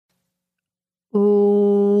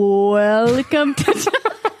Welcome to...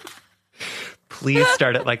 Please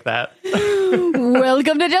start it like that.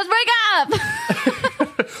 Welcome to Just Break Up.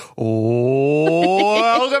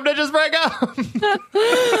 Welcome to Just Break Up.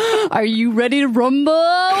 Are you ready to rumble?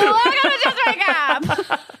 Welcome to Just Break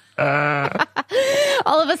Up.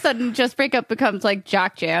 All of a sudden, Just Break Up becomes like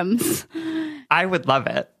Jock Jams. I would love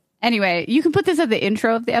it. Anyway, you can put this at the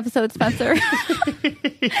intro of the episode, Spencer.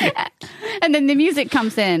 And then the music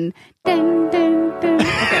comes in. Dun, dun, dun.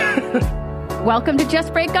 Okay. Welcome to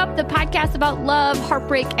Just Break Up, the podcast about love,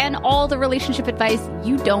 heartbreak, and all the relationship advice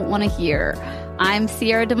you don't want to hear. I'm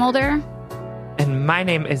Sierra DeMulder. And my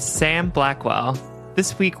name is Sam Blackwell.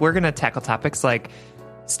 This week, we're going to tackle topics like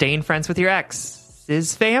staying friends with your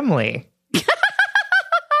ex's family.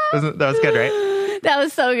 That was good, right? That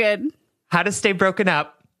was so good. How to stay broken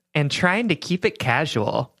up and trying to keep it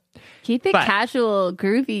casual. Keep it casual,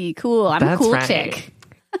 groovy, cool. I'm a cool chick.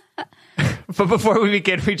 But before we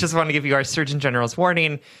begin, we just want to give you our Surgeon General's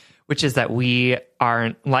warning, which is that we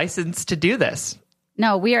aren't licensed to do this.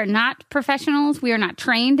 No, we are not professionals. We are not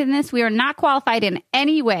trained in this. We are not qualified in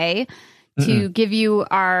any way to give you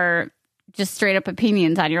our just straight up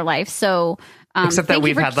opinions on your life. So, except that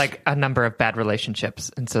we've had like a number of bad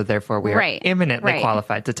relationships, and so therefore we are imminently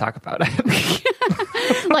qualified to talk about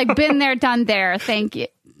it. Like been there, done there. Thank you.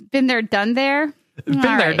 Been there, done there.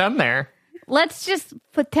 Done there. Let's just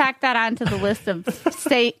tack that onto the list of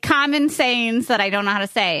common sayings that I don't know how to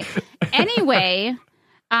say. Anyway,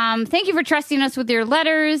 thank you for trusting us with your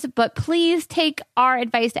letters, but please take our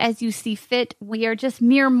advice as you see fit. We are just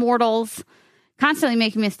mere mortals, constantly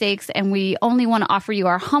making mistakes, and we only want to offer you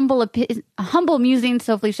our humble musings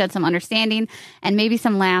to hopefully shed some understanding and maybe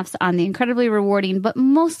some laughs on the incredibly rewarding but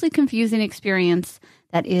mostly confusing experience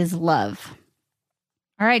that is love.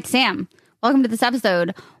 All right, Sam, welcome to this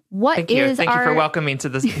episode. Thank you for welcoming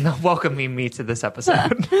me to this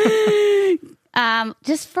episode.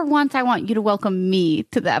 Just for once, I want you to welcome me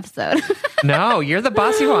to the episode. No, you're the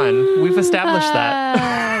bossy one. We've established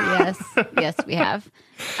that. Yes, we have.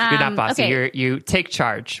 You're not bossy. Okay. You take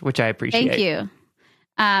charge, which I appreciate. Thank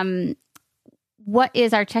you. What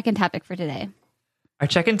is our check-in topic for today? Our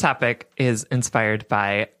check-in topic is inspired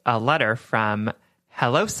by a letter from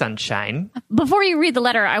Hello Sunshine. Before you read the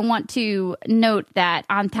letter, I want to note that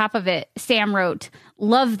on top of it, Sam wrote,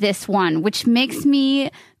 "Love this one," which makes me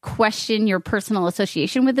question your personal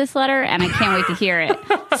association with this letter, and I can't wait to hear it.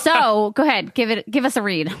 So go ahead, give us a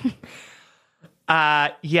read.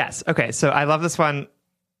 Yes. Okay. So I love this one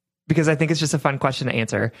because I think it's just a fun question to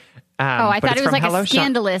answer. I thought it was like a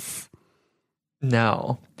scandalous.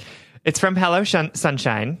 No, it's from Hello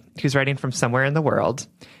Sunshine, who's writing from somewhere in the world,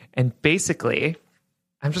 and basically,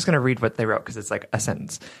 I'm just going to read what they wrote because it's like a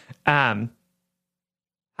sentence. Hi,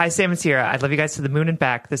 Sam and Sierra. I love you guys to the moon and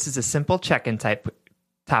back. This is a simple check-in type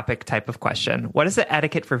of question. What is the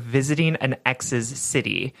etiquette for visiting an ex's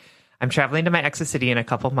city? I'm traveling to my ex's city in a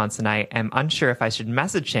couple months, and I am unsure if I should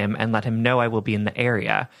message him and let him know I will be in the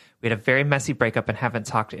area. We had a very messy breakup and haven't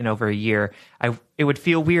talked in over a year. It would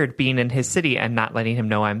feel weird being in his city and not letting him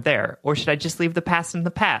know I'm there. Or should I just leave the past in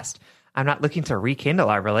the past? I'm not looking to rekindle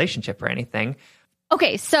our relationship or anything.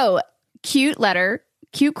 Okay, so cute letter,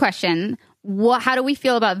 cute question. How do we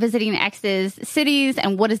feel about visiting exes' cities,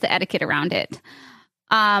 and what is the etiquette around it?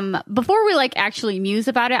 Before we actually muse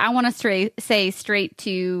about it, I want to say straight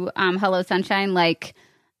to Hello Sunshine,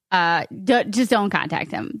 just don't contact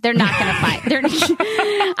him. They're not going to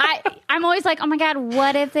find. I'm always like, oh my God,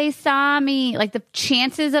 what if they saw me? Like the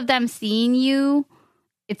chances of them seeing you,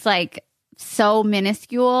 it's like so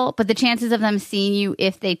minuscule, but the chances of them seeing you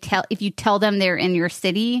if you tell them they're in your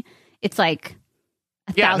city, it's like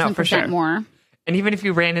 1,000% more. And even if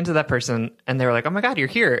you ran into that person and they were like, oh my God, you're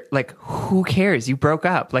here. Like, who cares? You broke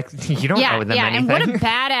up. Like, you don't owe them anything. And what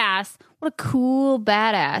a cool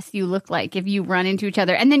badass you look like if you run into each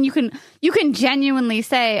other. And then you can genuinely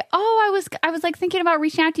say, oh, I was like thinking about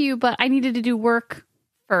reaching out to you, but I needed to do work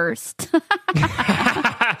first.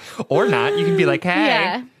 Or not. You can be like,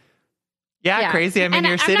 hey. Yeah, crazy. I'm in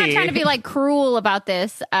your city. I'm not trying to be cruel about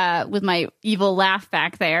this with my evil laugh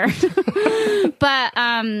back there. But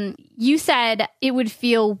you said it would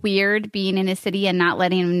feel weird being in a city and not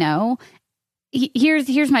letting him know.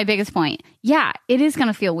 Here's my biggest point. Yeah, it is going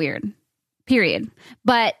to feel weird, period.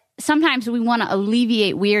 But sometimes we want to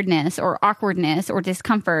alleviate weirdness or awkwardness or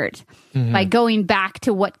discomfort by going back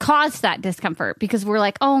to what caused that discomfort, because we're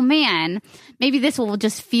like, oh man, maybe this will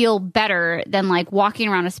just feel better than walking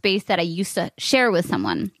around a space that I used to share with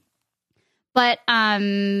someone. But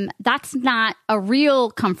that's not a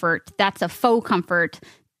real comfort. That's a faux comfort.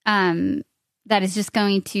 That that is just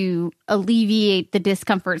going to alleviate the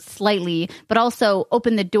discomfort slightly, but also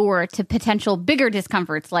open the door to potential bigger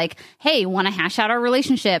discomforts like, hey, want to hash out our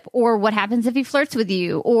relationship? Or what happens if he flirts with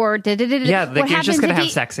you? Or yeah, like you're just going to have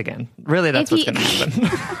sex again. Really, that's what's going to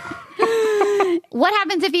happen. What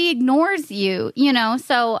happens if he ignores you? You know,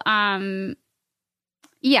 so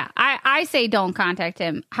yeah, I say don't contact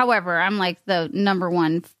him. However, I'm like the number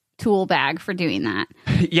one tool bag for doing that.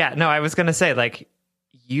 Yeah, no, I was going to say, like,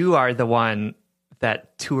 you are the one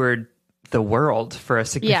that toured the world for a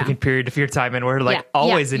significant period of your time, and we're like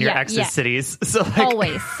always in your ex's cities. So like,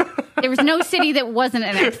 always. There was no city that wasn't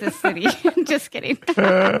an ex's city. Just kidding.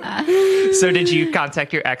 So did you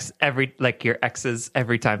contact your exes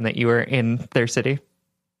every time that you were in their city?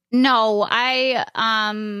 No, I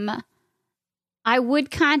would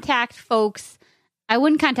contact folks. I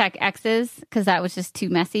wouldn't contact exes because that was just too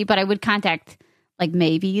messy, but I would contact like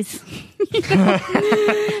maybes.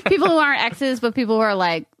 People who aren't exes, but people who are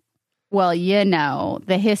like, well, you know,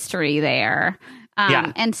 the history there.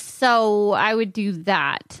 And so I would do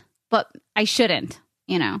that, but I shouldn't,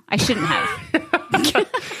 you know, I shouldn't have.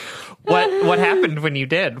 What happened when you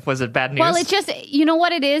did? Was it bad news? Well, it's just, you know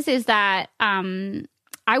what it is that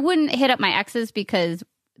I wouldn't hit up my exes because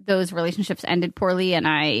those relationships ended poorly and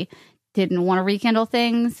I didn't want to rekindle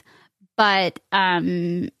things. But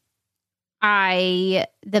the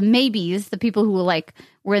maybes, the people who like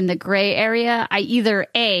were in the gray area, I either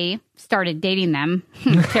A, started dating them,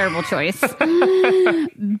 terrible choice.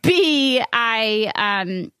 B,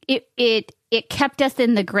 it kept us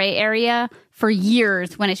in the gray area for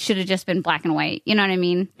years when it should have just been black and white. You know what I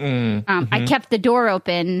mean? I kept the door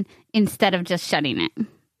open instead of just shutting it.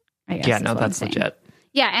 I guess yeah, no, that's legit.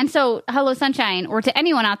 Yeah, and so Hello Sunshine, or to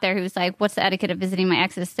anyone out there who's like, what's the etiquette of visiting my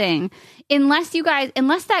ex's thing? Unless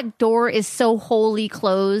that door is so wholly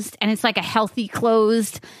closed and it's like a healthy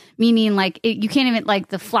closed, meaning like you can't even, like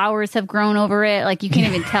the flowers have grown over it, like you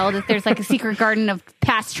can't even tell that there's like a secret garden of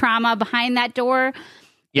past trauma behind that door.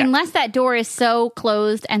 Yeah. Unless that door is so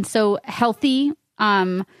closed and so healthy,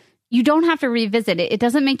 you don't have to revisit it. It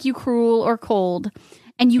doesn't make you cruel or cold.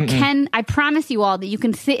 And you can, I promise you all that you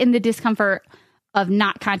can sit in the discomfort of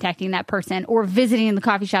not contacting that person or visiting the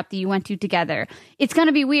coffee shop that you went to together. It's going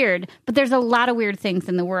to be weird, but there's a lot of weird things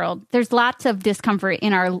in the world. There's lots of discomfort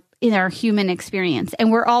in our human experience,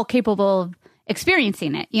 and we're all capable of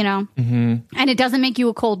experiencing it, you know? And it doesn't make you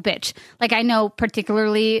a cold bitch. Like I know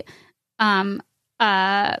particularly a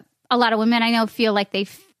lot of women I know feel like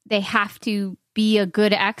they have to be a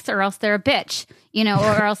good ex or else they're a bitch, you know,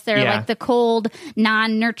 or else they're like the cold,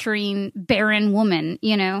 non-nurturing, barren woman,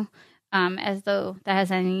 you know? As though that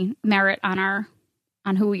has any merit on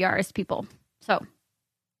who we are as people. So,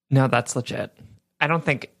 no, that's legit. I don't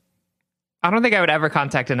think I would ever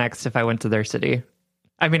contact an ex if I went to their city.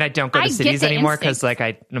 I mean, I don't go to cities anymore because like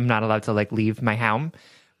I'm not allowed to like leave my home,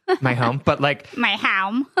 but like my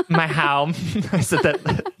home. I said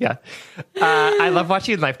that. Yeah, I love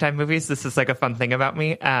watching Lifetime movies. This is like a fun thing about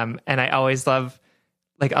me, and I always love.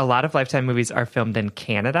 Like a lot of Lifetime movies are filmed in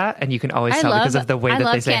Canada, and you can always tell because of the way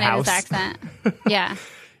that they say Canada's house. Accent. Yeah,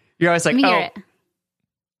 you're always like, it.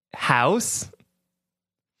 House.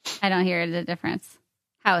 I don't hear the difference.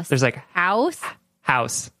 House. There's like house,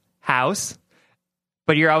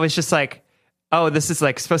 but you're always just like, oh, this is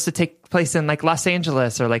like supposed to take place in like Los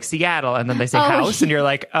Angeles or like Seattle, and then they say house, and you're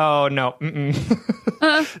like, oh no,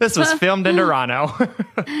 this was filmed in Toronto.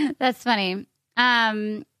 That's funny.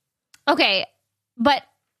 Okay, but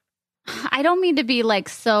I don't mean to be like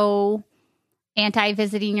so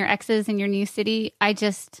anti-visiting your exes in your new city. I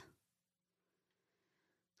just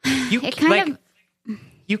you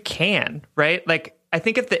can, right? Like I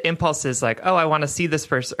think if the impulse is like, oh, I want to see this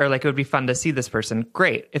person, or like it would be fun to see this person,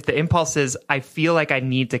 great. If the impulse is I feel like I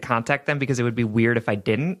need to contact them because it would be weird if I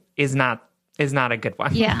didn't, is not a good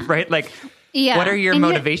one. Yeah. Right? Like what are your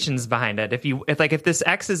motivations behind it? If this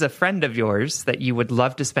ex is a friend of yours that you would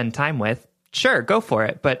love to spend time with, sure, go for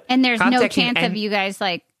it. But there's no chance of you guys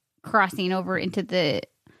like crossing over into the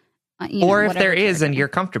or if there is and you're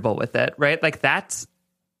comfortable with it, right? Like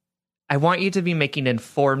I want you to be making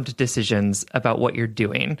informed decisions about what you're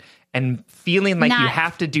doing, and feeling like you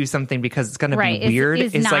have to do something because it's going to be weird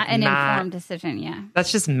is not like an informed decision. Yeah,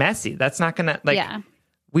 that's just messy. That's not going to like. Yeah.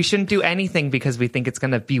 We shouldn't do anything because we think it's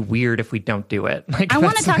going to be weird if we don't do it. Like I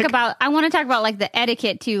want to talk about like the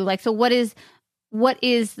etiquette too. Like, so what is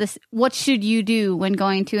this? What should you do when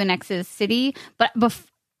going to an ex's city? But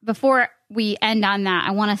before we end on that,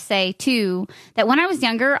 I want to say too that when I was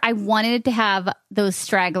younger, I wanted to have those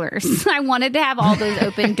stragglers. I wanted to have all those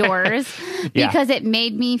open doors because it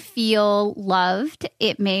made me feel loved.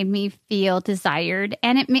 It made me feel desired,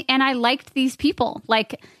 and I liked these people.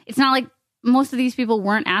 Like, it's not like most of these people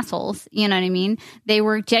weren't assholes. You know what I mean? They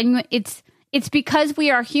were genuine. It's because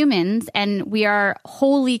we are humans and we are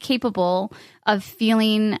wholly capable of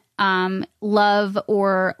feeling love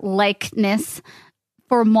or likeness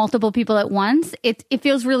for multiple people at once. It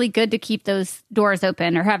feels really good to keep those doors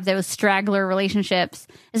open or have those straggler relationships,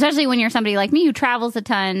 especially when you're somebody like me who travels a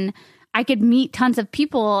ton. I could meet tons of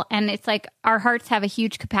people, and it's like our hearts have a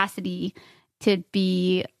huge capacity to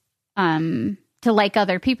be to like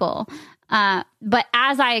other people. But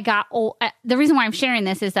as I got old, the reason why I'm sharing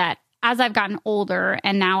this is that as I've gotten older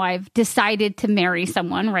and now I've decided to marry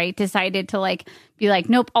someone, right? Decided to like be like,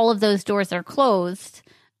 nope, all of those doors are closed.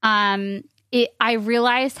 I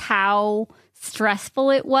realized how stressful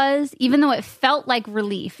it was, even though it felt like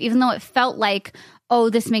relief, even though it felt like, oh,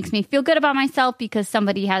 this makes me feel good about myself because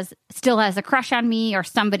somebody still has a crush on me or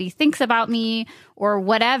somebody thinks about me or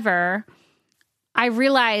whatever. I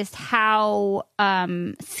realized how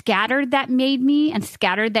scattered that made me and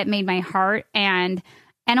scattered that made my heart and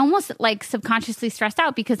almost like subconsciously stressed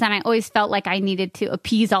out because then I always felt like I needed to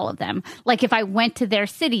appease all of them. Like if I went to their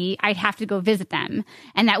city, I'd have to go visit them.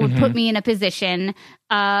 And that would put me in a position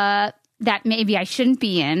that maybe I shouldn't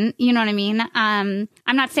be in. You know what I mean? I'm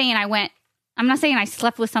not saying I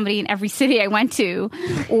slept with somebody in every city I went to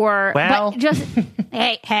or, well. but just,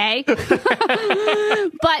 hey. But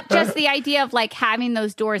just the idea of like having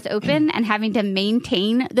those doors open and having to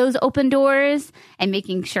maintain those open doors and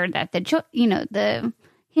making sure that the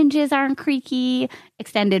hinges aren't creaky,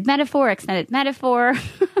 extended metaphor.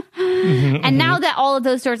 And now that all of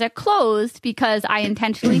those doors are closed because I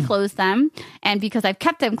intentionally closed them and because I've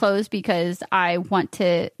kept them closed because I want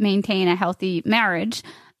to maintain a healthy marriage,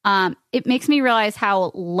 it makes me realize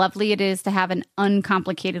how lovely it is to have an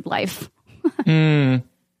uncomplicated life.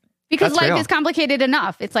 Because life is complicated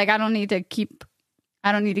enough. It's like I don't need to keep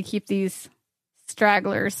these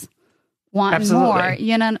stragglers wanting more.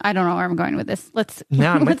 You know, I don't know where I'm going with this. Let's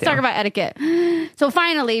talk about etiquette. So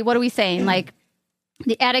finally, what are we saying? Like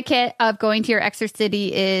the etiquette of going to your ex's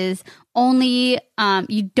city is only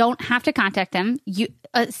you don't have to contact them.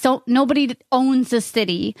 So nobody owns the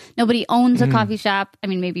city. Nobody owns a coffee shop. I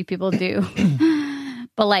mean, maybe people do,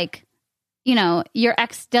 but like, you know, your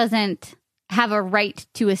ex doesn't have a right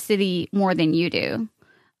to a city more than you do,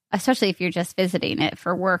 especially if you're just visiting it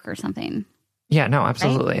for work or something. Yeah, no,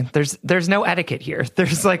 absolutely. Right? There's no etiquette here.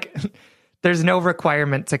 There's no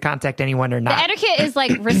requirement to contact anyone or not. The etiquette is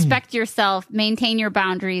like respect yourself, maintain your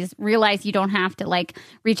boundaries, realize you don't have to like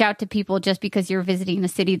reach out to people just because you're visiting a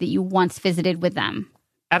city that you once visited with them.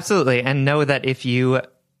 Absolutely. And know that if you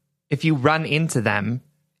run into them,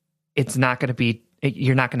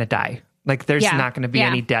 you're not going to die. Like there's not going to be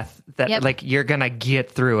any death that like you're going to get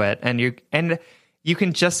through it. And you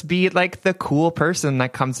can just be like the cool person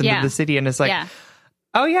that comes into the city and is like,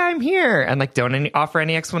 oh yeah, I'm here. And like, don't offer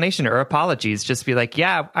any explanation or apologies. Just be like,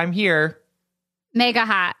 yeah, I'm here. Mega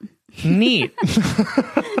hot. Neat.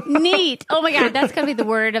 Neat. Oh my God. That's going to be the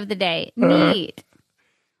word of the day. Neat.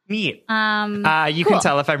 Neat. You can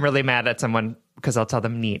tell if I'm really mad at someone because I'll tell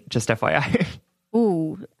them neat, just FYI.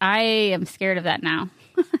 Ooh, I am scared of that now.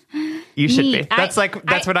 You should be. That's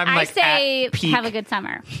what I'm like. I say at peak. Have a good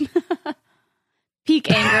summer.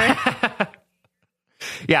 Peak anger.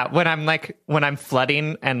 Yeah, when I'm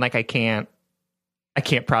flooding and like I can't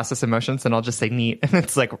process emotions, and I'll just say neat, and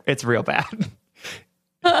it's like it's real bad.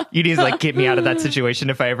 You need to like get me out of that situation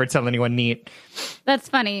if I ever tell anyone neat. That's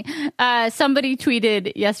funny. Somebody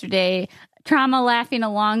tweeted yesterday, trauma laughing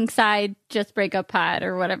alongside just break up pod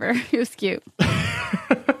or whatever. It was cute.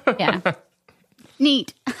 Yeah.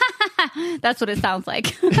 Neat. That's what it sounds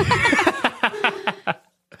like.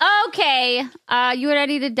 Okay. You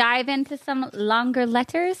ready to dive into some longer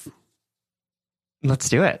letters? Let's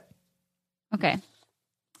do it. Okay.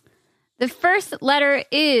 The first letter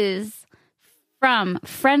is from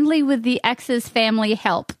Friendly with the Ex's Family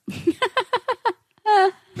Help.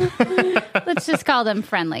 Let's just call them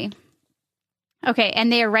Friendly. Okay.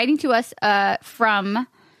 And they are writing to us from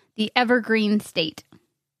the Evergreen State.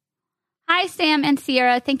 Hi, Sam and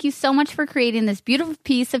Sierra. Thank you so much for creating this beautiful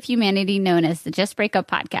piece of humanity known as the Just Break Up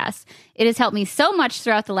podcast. It has helped me so much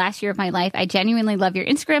throughout the last year of my life. I genuinely love your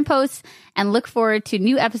Instagram posts and look forward to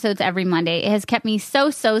new episodes every Monday. It has kept me so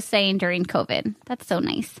sane during COVID. That's so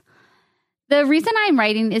nice. The reason I'm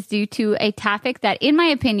writing is due to a topic that, in my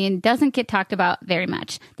opinion, doesn't get talked about very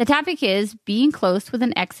much. The topic is being close with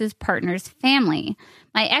an ex's partner's family.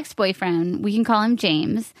 My ex-boyfriend, we can call him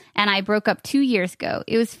James, and I broke up 2 years ago.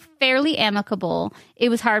 It was fairly amicable. It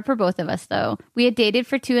was hard for both of us, though. We had dated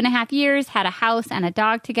for 2.5 years, had a house and a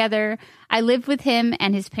dog together. I lived with him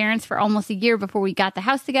and his parents for almost a year before we got the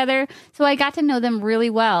house together, so I got to know them really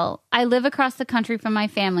well. I live across the country from my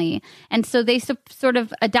family, and so they sort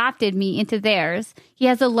of adopted me into theirs. He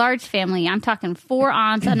has a large family. I'm talking 4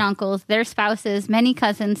 aunts and uncles, their spouses, many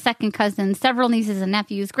cousins, second cousins, several nieces and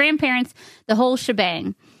nephews, grandparents, the whole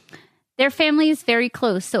shebang. Their family is very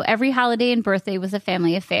close, so every holiday and birthday was a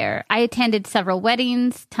family affair. I attended several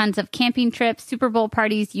weddings, tons of camping trips, Super Bowl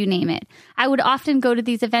parties, you name it. I would often go to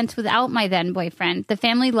these events without my then boyfriend. The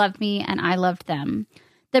family loved me, and I loved them.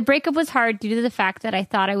 The breakup was hard due to the fact that I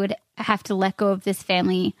thought I would have to let go of this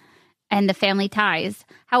family and the family ties.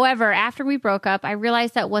 However, after we broke up, I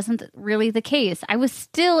realized that wasn't really the case. I was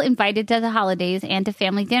still invited to the holidays and to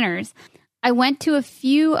family dinners. I went to a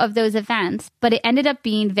few of those events, but it ended up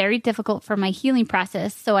being very difficult for my healing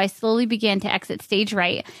process, so I slowly began to exit stage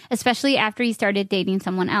right, especially after he started dating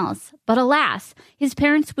someone else. But alas, his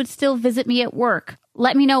parents would still visit me at work,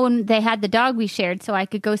 let me know when they had the dog we shared so I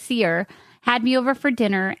could go see her, had me over for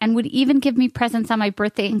dinner, and would even give me presents on my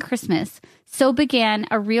birthday and Christmas. So began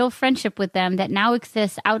a real friendship with them that now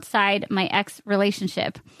exists outside my ex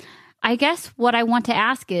relationship. I guess what I want to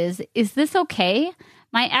ask is this okay?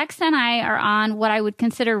 My ex and I are on what I would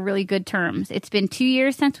consider really good terms. It's been 2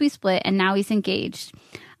 years since we split, and now he's engaged.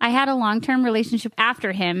 I had a long-term relationship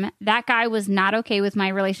after him. That guy was not okay with my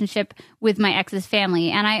relationship with my ex's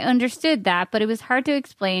family, and I understood that, but it was hard to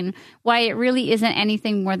explain why it really isn't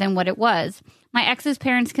anything more than what it was. My ex's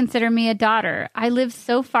parents consider me a daughter. I live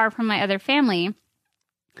so far from my other family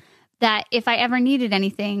that if I ever needed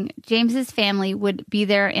anything, James's family would be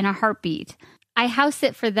there in a heartbeat. I house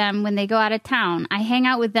sit for them when they go out of town. I hang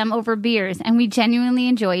out with them over beers, and we genuinely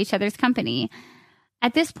enjoy each other's company.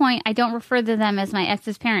 At this point, I don't refer to them as my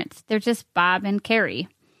ex's parents. They're just Bob and Carrie.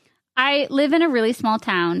 I live in a really small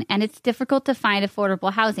town, and it's difficult to find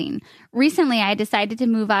affordable housing. Recently, I decided to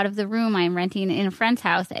move out of the room I'm renting in a friend's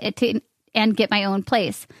house and get my own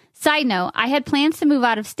place. Side note, I had plans to move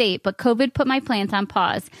out of state, but COVID put my plans on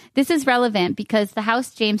pause. This is relevant because the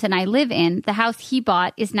house James and I live in, the house he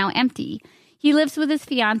bought, is now empty. He lives with his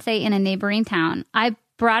fiance in a neighboring town. I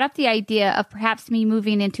brought up the idea of perhaps me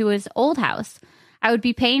moving into his old house. I would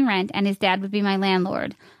be paying rent and his dad would be my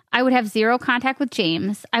landlord. I would have zero contact with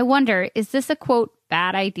James. I wonder, is this a, quote,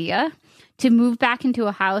 bad idea to move back into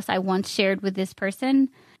a house I once shared with this person?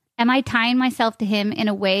 Am I tying myself to him in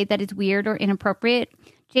a way that is weird or inappropriate?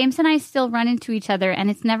 James and I still run into each other,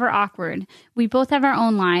 and it's never awkward. We both have our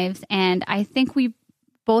own lives, and I think we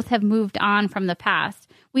both have moved on from the past.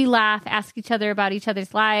 We laugh, ask each other about each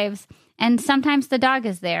other's lives, and sometimes the dog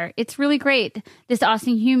is there. It's really great. This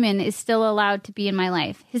awesome human is still allowed to be in my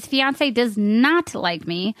life. His fiance does not like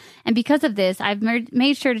me, and because of this, I've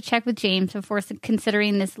made sure to check with James before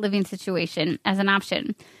considering this living situation as an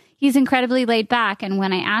option. He's incredibly laid back, and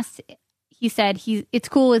when I asked, he said it's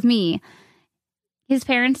cool with me. His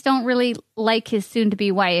parents don't really like his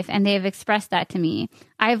soon-to-be wife, and they have expressed that to me.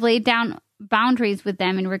 I have laid down boundaries with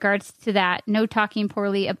them in regards to that, no talking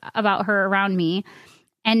poorly about her around me,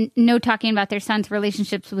 and no talking about their son's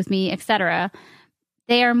relationships with me, etc.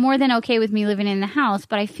 They are more than okay with me living in the house,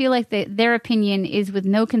 but I feel like their opinion is with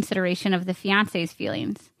no consideration of the fiance's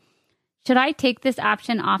feelings. Should I take this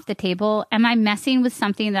option off the table? Am I messing with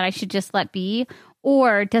something that I should just let be?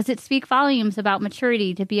 Or does it speak volumes about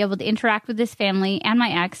maturity to be able to interact with this family and my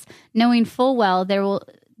ex, knowing full well there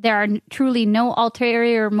are truly no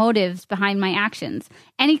ulterior motives behind my actions?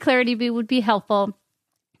 Any clarity would be helpful.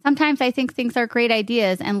 Sometimes I think things are great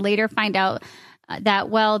ideas and later find out that,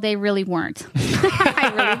 well, they really weren't.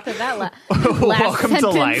 I relate to that last Welcome sentence.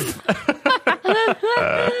 to life.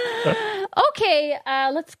 Okay,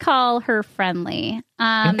 let's call her Friendly.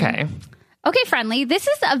 Okay, Friendly. This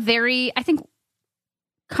is a very, I think,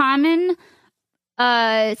 common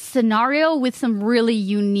scenario with some really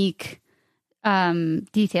unique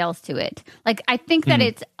details to it. Like, I think that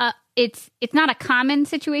it's not a common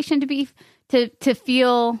situation to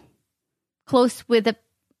feel close with the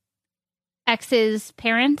ex's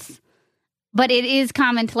parents, but it is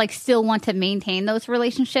common to like still want to maintain those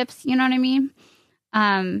relationships. You know what I mean?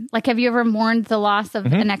 Like, have you ever mourned the loss of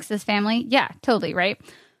an ex's family? Yeah, totally. Right.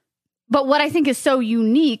 But what I think is so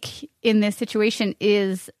unique in this situation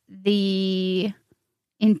is the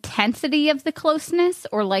intensity of the closeness,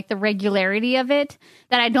 or like the regularity of it,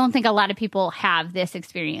 that I don't think a lot of people have this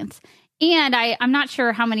experience. And I'm not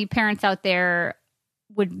sure how many parents out there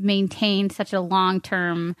would maintain such a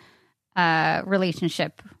long-term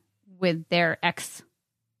relationship with their ex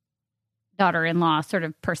daughter-in-law sort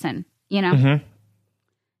of person, you know? Mm-hmm.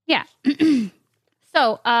 Yeah.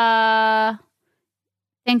 So,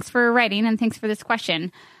 thanks for writing and thanks for this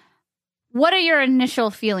question. What are your initial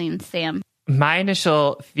feelings, Sam? My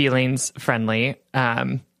initial feelings, Friendly,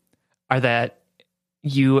 are that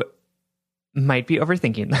you might be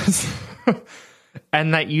overthinking this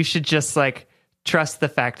and that you should just like trust the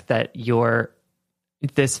fact that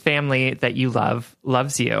this family that you love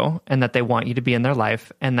loves you and that they want you to be in their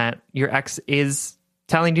life and that your ex is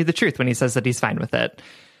telling you the truth when he says that he's fine with it.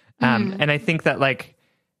 And I think that like,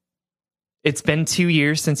 it's been 2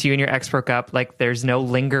 years since you and your ex broke up. Like there's no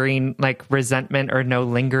lingering like resentment or no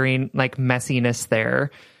lingering like messiness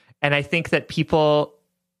there. And I think that people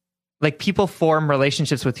form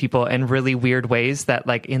relationships with people in really weird ways that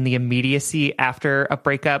like in the immediacy after a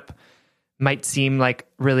breakup might seem like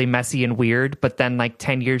really messy and weird. But then like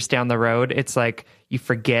 10 years down the road, it's like you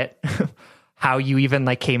forget how you even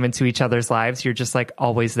like came into each other's lives. You're just like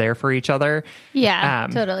always there for each other. Yeah,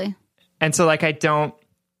 totally. And so like, I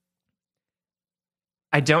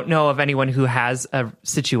don't know of anyone who has a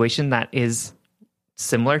situation that is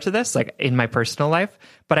similar to this, like in my personal life,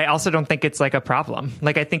 but I also don't think it's like a problem.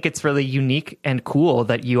 Like, I think it's really unique and cool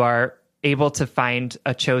that you are able to find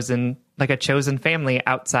a chosen family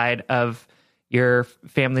outside of your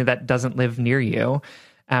family that doesn't live near you.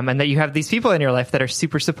 And that you have these people in your life that are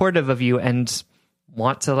super supportive of you and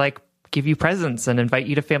want to like give you presents and invite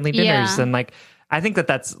you to family dinners. Yeah. And like, I think that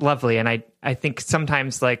that's lovely. And I think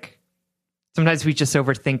sometimes we just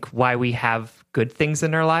overthink why we have good things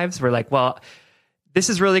in our lives. We're like, well, this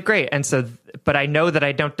is really great. And so, but I know that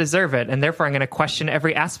I don't deserve it. And therefore I'm going to question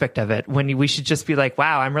every aspect of it when we should just be like,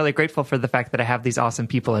 wow, I'm really grateful for the fact that I have these awesome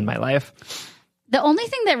people in my life. The only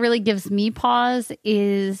thing that really gives me pause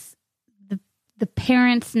is the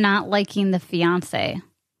parents not liking the fiance.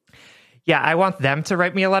 Yeah, I want them to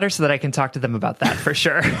write me a letter so that I can talk to them about that for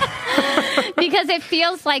sure. Because it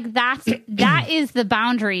feels like that is the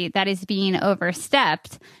boundary that is being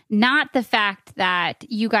overstepped, not the fact that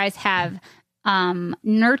you guys have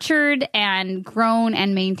nurtured and grown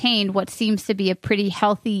and maintained what seems to be a pretty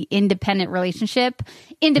healthy, independent relationship,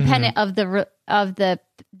 independent of the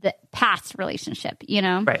past relationship, you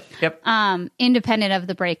know? Right. Yep. Independent of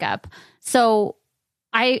the breakup. So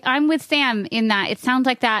I'm with Sam in that it sounds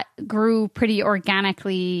like that grew pretty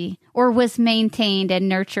organically or was maintained and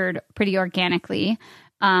nurtured pretty organically.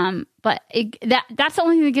 But that's the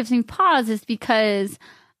only thing that gives me pause is because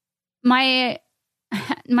my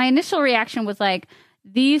initial reaction was like,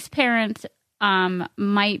 these parents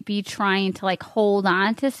might be trying to like hold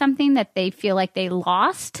on to something that they feel like they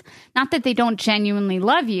lost. Not that they don't genuinely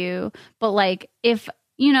love you, but like if,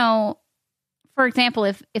 you know, for example,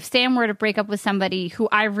 if Sam were to break up with somebody who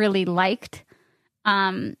I really liked,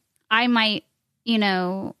 I might, you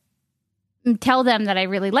know, tell them that I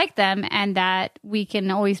really like them and that we can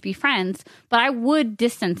always be friends, but I would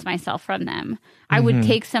distance myself from them. I would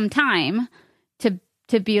take some time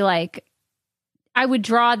to be like, I would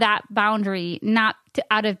draw that boundary, not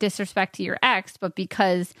out of disrespect to your ex, but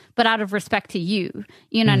out of respect to you.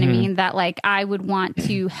 You know what I mean? That like, I would want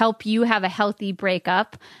to help you have a healthy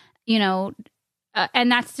breakup, you know,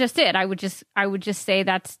 and that's just it. I would just say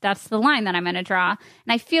that's the line that I'm going to draw. And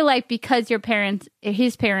I feel like because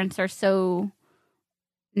his parents are so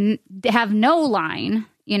have no line,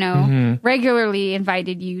 you know, regularly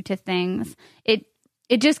invited you to things. It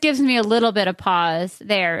just gives me a little bit of pause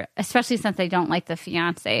there, especially since I don't like the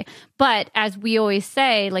fiance. But as we always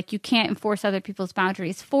say, like, you can't enforce other people's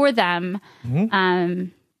boundaries for them. Yeah,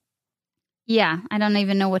 I don't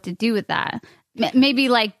even know what to do with that. Maybe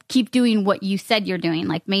like keep doing what you said you're doing,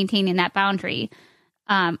 like maintaining that boundary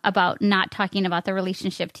about not talking about the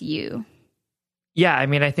relationship to you. Yeah, I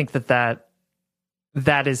mean, I think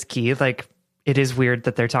that is key. Like, it is weird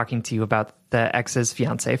that they're talking to you about the ex's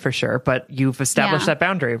fiance for sure, but you've established that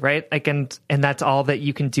boundary, right? Like, and that's all that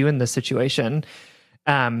you can do in this situation.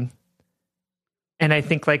 And I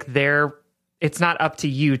think like it's not up to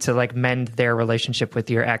you to like mend their relationship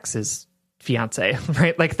with your ex's fiance,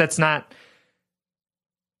 right? Like that's not,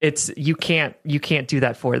 you can't do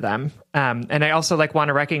that for them. And I also like want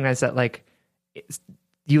to recognize that like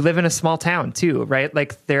you live in a small town too, right?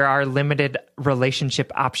 Like there are limited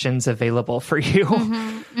relationship options available for you.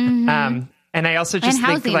 And I also just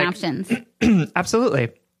think like options. Absolutely.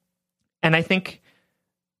 And I think,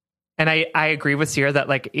 and I agree with Sierra that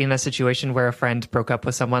like in a situation where a friend broke up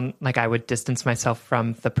with someone, like I would distance myself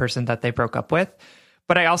from the person that they broke up with.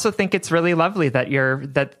 But I also think it's really lovely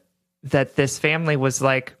that that this family was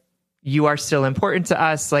like, you are still important to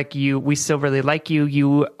us. Like we still really like you.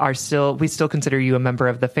 We still consider you a member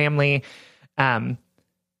of the family. And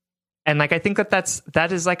And like, I think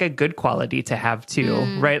that is like a good quality to have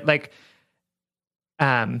too, right? Like,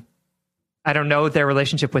 I don't know their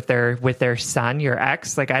relationship with their son, your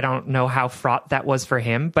ex. Like, I don't know how fraught that was for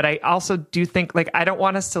him, but I also do think, like, I don't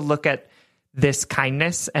want us to look at this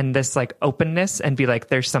kindness and this like openness and be like,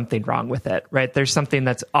 there's something wrong with it, right? There's something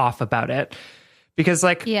that's off about it. Because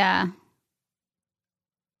like, yeah,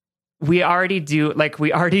 we already do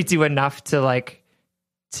enough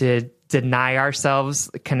to deny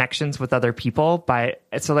ourselves connections with other people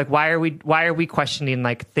so like, why are we questioning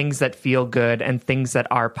like things that feel good and things that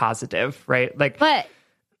are positive, right? Like, but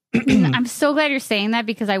I'm so glad you're saying that,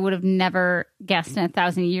 because I would have never guessed in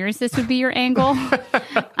 1,000 years this would be your angle.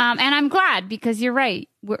 And I'm glad, because you're right.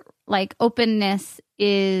 We're like, openness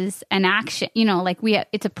is an action, like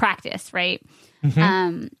it's a practice, right?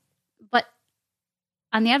 But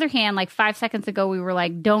on the other hand, like 5 seconds ago, we were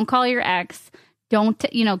like, don't call your ex, don't,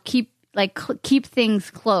 keep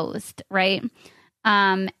things closed, right?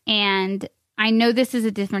 And I know this is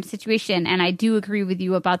a different situation, and I do agree with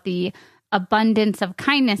you about the abundance of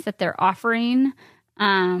kindness that they're offering.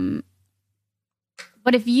 But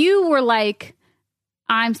if you were like,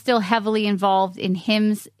 I'm still heavily involved in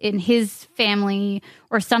his family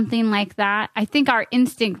or something like that, I think our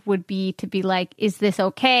instinct would be to be like, is this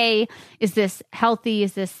okay? Is this healthy?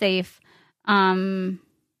 Is this safe?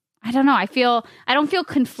 I don't know. I don't feel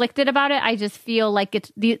conflicted about it. I just feel like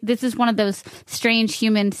this is one of those strange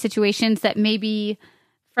human situations that maybe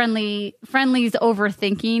Friendly's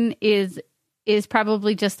overthinking is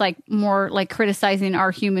probably just like more like criticizing our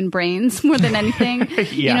human brains more than anything.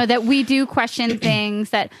 Yeah. That we do question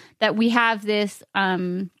things, that we have this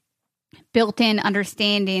built-in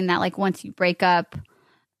understanding that like once you break up,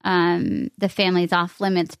 the family's off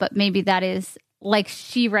limits. But maybe that is, like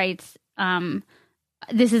she writes,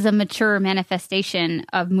 this is a mature manifestation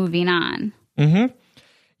of moving on. Mm-hmm.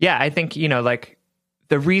 Yeah, I think, like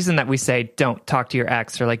the reason that we say don't talk to your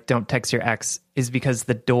ex or like don't text your ex is because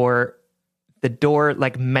the door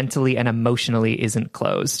like mentally and emotionally isn't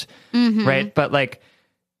closed, right? But like,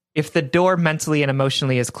 if the door mentally and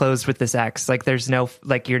emotionally is closed with this ex, like there's no,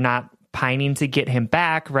 like you're not pining to get him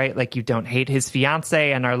back, right? Like you don't hate his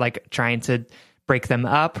fiance and are like trying to break them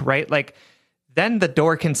up, right? Like, then the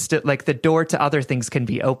door can still, like the door to other things can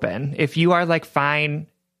be open. If you are like fine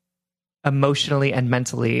emotionally and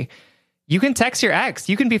mentally, you can text your ex.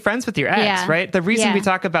 You can be friends with your ex, right? The reason we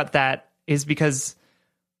talk about that is because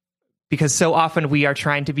so often we are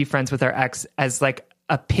trying to be friends with our ex as like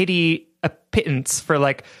a pittance for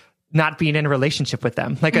like not being in a relationship with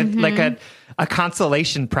them, like a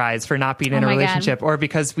consolation prize for not being in a relationship, or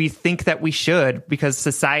because we think that we should, because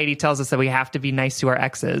society tells us that we have to be nice to our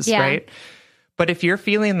exes, right? But if you're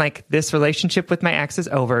feeling like this relationship with my ex is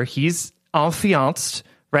over, he's enfianced,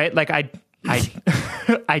 right? Like I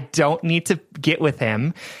don't need to get with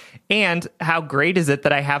him. And how great is it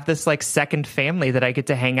that I have this like second family that I get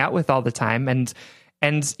to hang out with all the time and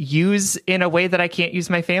use in a way that I can't use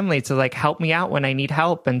my family, to like help me out when I need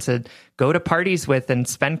help and to go to parties with and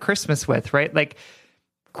spend Christmas with, right? Like,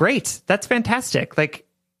 great. That's fantastic. Like,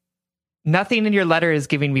 nothing in your letter is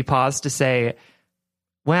giving me pause to say,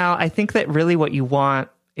 well, I think that really what you want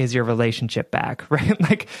is your relationship back, right?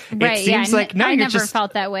 Like, it seems like, no, I you're never just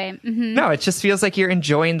felt that way. No, it just feels like you're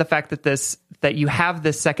enjoying the fact that you have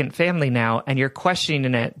this second family now, and you're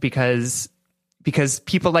questioning it because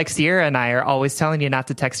people like Sierra and I are always telling you not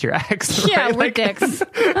to text your ex. Yeah, right? we're dicks.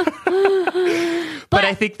 But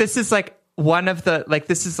I think this is like one of the, like,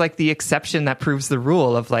 this is like the exception that proves the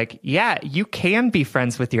rule of like, yeah, you can be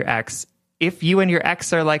friends with your ex if you and your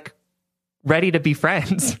ex are like ready to be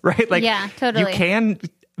friends, right? Like, yeah, totally. You can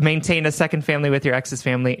maintain a second family with your ex's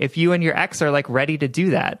family if you and your ex are like ready to do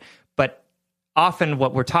that. But often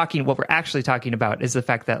what we're actually talking about is the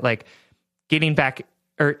fact that like getting back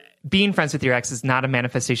or being friends with your ex is not a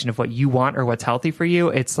manifestation of what you want or what's healthy for you.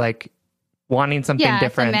 It's like wanting something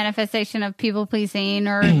different. It's a manifestation of people pleasing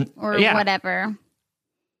or whatever.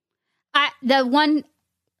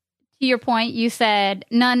 To your point, you said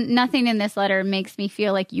nothing in this letter makes me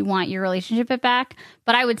feel like you want your relationship back.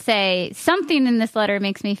 But I would say something in this letter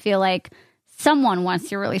makes me feel like someone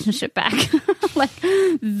wants your relationship back, like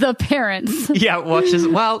the parents. Yeah,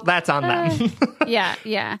 well, that's on them.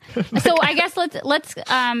 Yeah. So I guess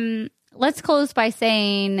let's close by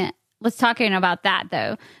saying, let's talking about that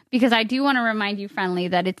though, because I do want to remind you, Friendly,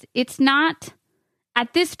 that it's not,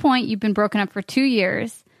 at this point you've been broken up for 2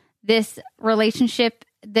 years. This relationship,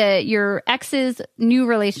 your ex's new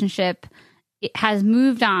relationship it has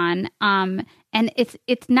moved on. And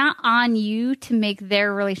it's not on you to make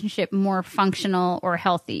their relationship more functional or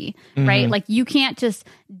healthy, right? Like you can't just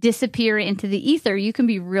disappear into the ether. You can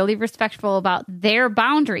be really respectful about their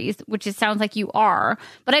boundaries, which it sounds like you are.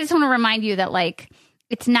 But I just want to remind you that like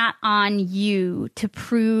it's not on you to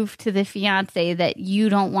prove to the fiance that you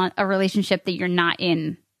don't want a relationship that you're not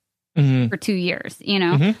in for 2 years, you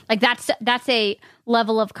know? Like that's a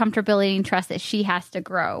level of comfortability and trust that she has to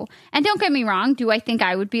grow. And don't get me wrong, do I think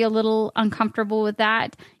I would be a little uncomfortable with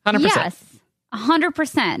that? 100%. Yes,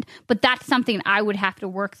 100%. But that's something I would have to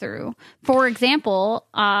work through. For example,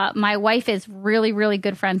 my wife is really, really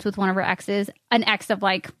good friends with one of her exes, an ex of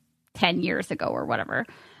like 10 years ago or whatever.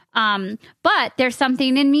 But there's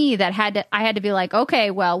something in me that I had to be like,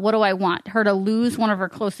 okay, well, what do I want? Her to lose one of her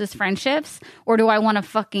closest friendships, or do I want to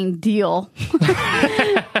fucking deal?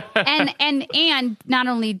 and not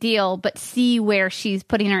only deal, but see where she's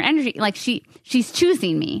putting her energy. Like she's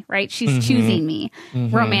choosing me, right? She's choosing me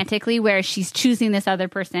romantically, where she's choosing this other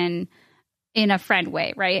person in a friend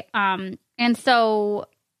way, right? And so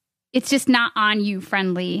it's just not on you,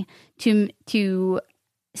 friendly, to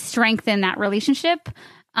strengthen that relationship.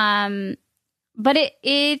 But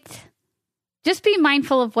it just be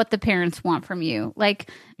mindful of what the parents want from you. Like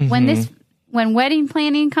when wedding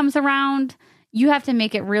planning comes around, you have to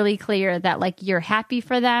make it really clear that like you're happy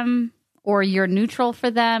for them or you're neutral for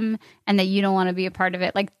them and that you don't want to be a part of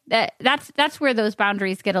it. Like that's where those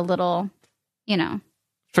boundaries get a little, you know.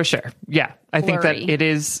 For sure. Yeah. I think that it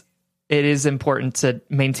is important to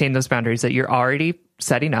maintain those boundaries that you're already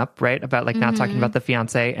setting up, right? About like not talking about the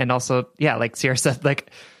fiance. And also, yeah, like Sierra said, like,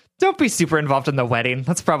 don't be super involved in the wedding.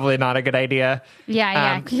 That's probably not a good idea.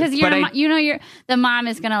 Yeah. Because the mom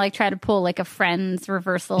is going to like try to pull like a Friends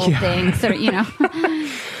reversal thing. So, you know,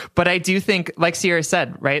 but I do think, like Sierra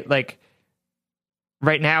said, right? Like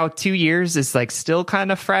right now, 2 years is like still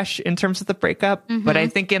kind of fresh in terms of the breakup. But I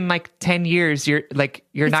think in like 10 years, you're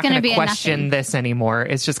not going to question this anymore.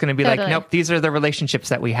 It's just going to be like, nope, these are the relationships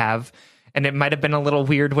that we have. And it might have been a little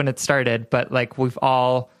weird when it started, but like we've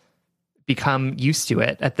all become used to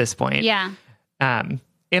it at this point. Yeah.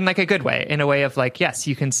 In like a good way, in a way of like, yes,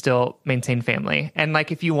 you can still maintain family. And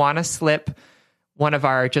like, if you want to slip one of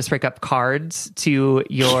our Just Break Up cards to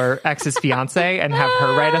your ex's fiance and have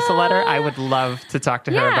her write us a letter, I would love to talk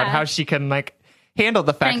to her about how she can like handle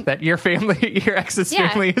the fact that your family, your ex's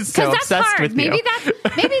family is so obsessed with you.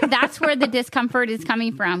 Maybe that's where the discomfort is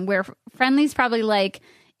coming from, where Friendly's probably like,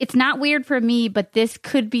 it's not weird for me, but this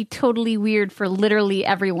could be totally weird for literally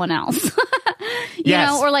everyone else. you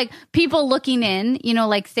know, or like people looking in, you know,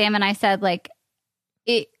 like Sam and I said, like,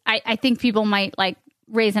 I think people might like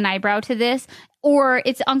raise an eyebrow to this, or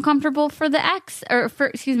it's uncomfortable for the ex or for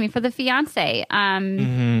the fiance.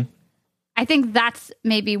 I think that's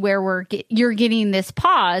maybe where you're getting this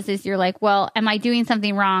pause is you're like, well, am I doing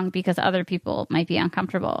something wrong because other people might be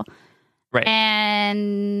uncomfortable? Right.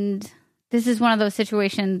 And this is one of those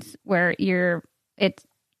situations where you're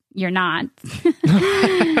not.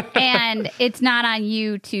 And it's not on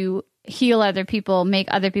you to heal other people, make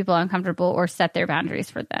other people uncomfortable, or set their boundaries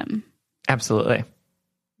for them. Absolutely.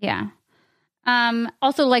 Yeah.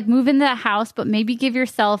 Also, like, move into the house, but maybe give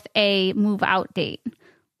yourself a move out date.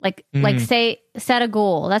 Like set a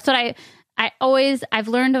goal. That's what I've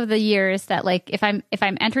learned over the years, that like if I'm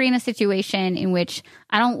entering a situation in which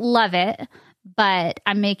I don't love it, but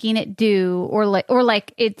I'm making it do, or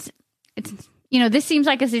like it's you know, this seems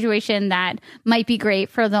like a situation that might be great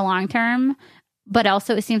for the long term, but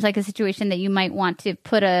also it seems like a situation that you might want to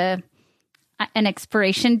put an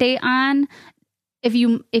expiration date on. If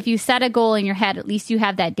you set a goal in your head, at least you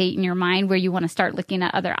have that date in your mind where you want to start looking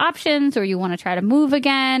at other options, or you want to try to move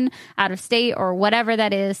again out of state or whatever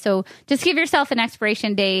that is. So just give yourself an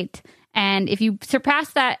expiration date. And if you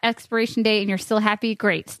surpass that expiration date and you're still happy,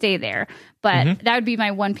 great, stay there. But that would be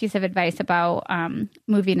my one piece of advice about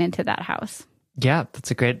moving into that house. Yeah,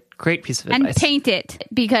 that's a great piece of advice. And paint it,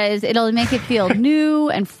 because it'll make it feel new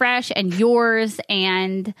and fresh and yours.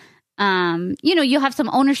 And, you know, you'll have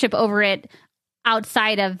some ownership over it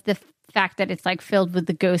outside of the fact that it's like filled with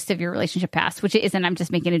the ghost of your relationship past, which it isn't. I'm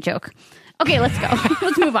just making a joke. Okay, let's go.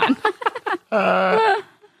 Let's move on.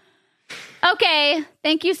 Okay.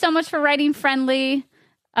 Thank you so much for writing, Friendly.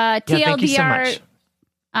 TLDR. Thank you so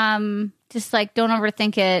much. Just like, don't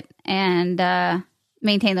overthink it, and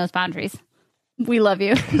maintain those boundaries. We love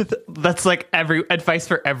you. That's like advice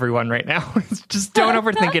for everyone right now. Just don't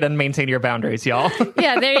overthink it and maintain your boundaries, y'all.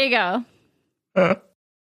 Yeah, there you go.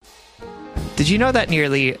 Did you know that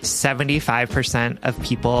nearly 75% of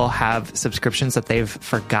people have subscriptions that they've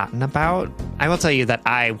forgotten about? I will tell you that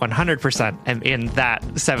I 100% am in that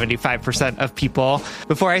 75% of people.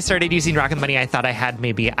 Before I started using Rocket Money, I thought I had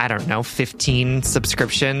maybe, 15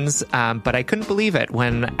 subscriptions, but I couldn't believe it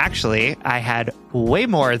when actually I had way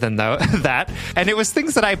more than that. And it was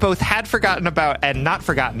things that I both had forgotten about and not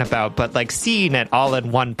forgotten about, but like seeing it all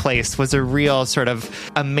in one place was a real sort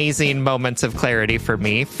of amazing moments of clarity for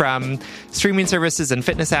me. From streaming services and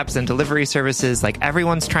fitness apps and delivery services, like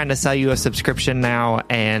everyone's trying to sell you a subscription now,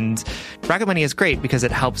 and Rocket Money is great because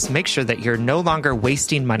it helps make sure that you're no longer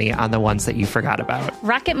wasting money on the ones that you forgot about.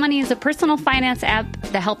 Rocket Money is a personal finance app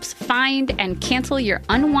that helps find and cancel your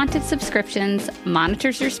unwanted subscriptions,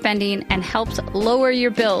 monitors your spending, and helps lower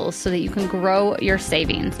your bills so that you can grow your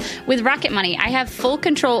savings. With Rocket Money, I have full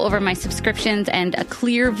control over my subscriptions and a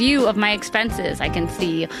clear view of my expenses. I can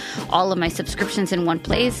see all of my subscriptions in one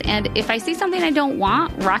place, and if I see something I don't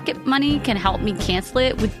want, Rocket Money can help me cancel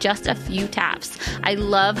it with just a few taps. I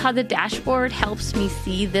love how the dashboard helps me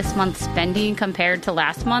see this month's spending compared to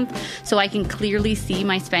last month, so I can clearly see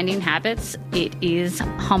my spending habits. It is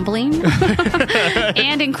humbling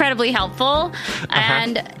and incredibly helpful.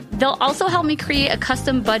 And they'll also help me create a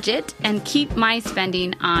custom budget and keep my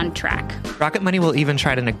spending on track. Rocket Money will even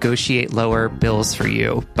try to negotiate lower bills for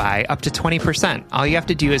you by up to 20%. All you have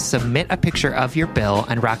to do is submit a picture of your bill,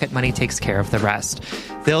 and Rocket Money takes care of the rest.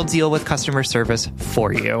 They'll deal with customer service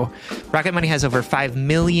for you. Rocket Money has over 5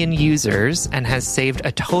 million users and has saved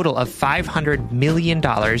a total of $500 million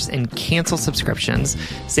in cancel subscriptions,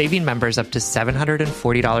 saving members up to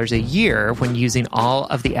 $740 a year when using all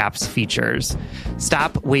of the app's features.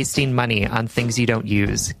 Stop wasting money on things you don't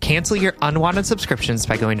use. Cancel your unwanted subscriptions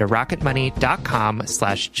by going to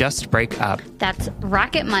rocketmoney.com/justbreakup. That's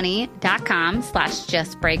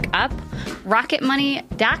rocketmoney.com/justbreakup.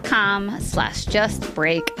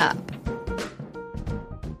 rocketmoney.com/justbreakup.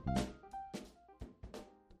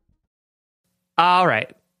 All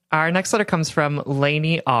right. Our next letter comes from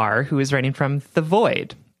Lainey R., who is writing from The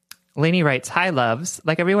Void. Lainey writes, "Hi, loves.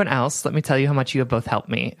 Like everyone else, let me tell you how much you have both helped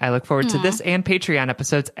me. I look forward to this and Patreon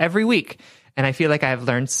episodes every week, and I feel like I have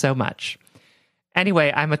learned so much.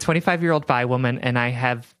 Anyway, I'm a 25-year-old bi woman, and I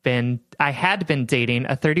had been dating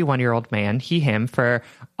a 31-year-old man, him, for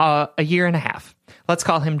a year and a half. Let's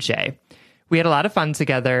call him Jay. We had a lot of fun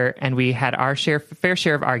together, and we had our fair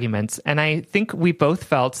share of arguments, and I think we both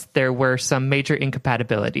felt there were some major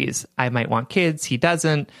incompatibilities. I might want kids, he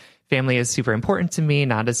doesn't. Family is super important to me,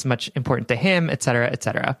 not as much important to him, etc.,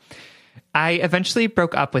 etc. I eventually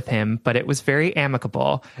broke up with him, but it was very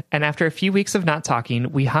amicable, and after a few weeks of not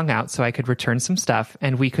talking, we hung out so I could return some stuff,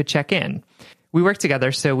 and we could check in. We worked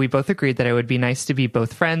together, so we both agreed that it would be nice to be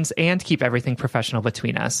both friends and keep everything professional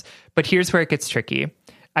between us. But here's where it gets tricky.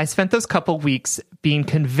 I spent those couple weeks being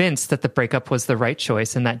convinced that the breakup was the right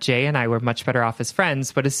choice and that Jay and I were much better off as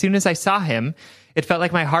friends, but as soon as I saw him, it felt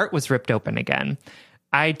like my heart was ripped open again.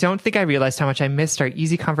 I don't think I realized how much I missed our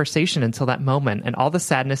easy conversation until that moment, and all the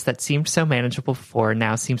sadness that seemed so manageable before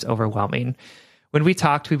now seems overwhelming. When we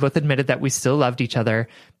talked, we both admitted that we still loved each other,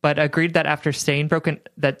 but agreed that after staying broken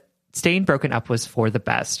up was for the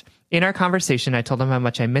best. In our conversation, I told him how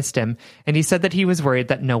much I missed him, and he said that he was worried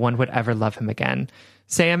that no one would ever love him again.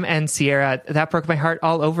 Sam and Sierra, that broke my heart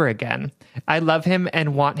all over again. I love him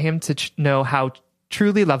and want him to know how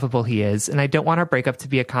truly lovable he is, and I don't want our breakup to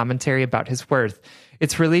be a commentary about his worth.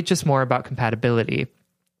 It's really just more about compatibility.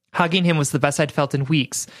 Hugging him was the best I'd felt in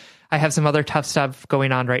weeks. I have some other tough stuff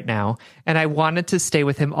going on right now, and I wanted to stay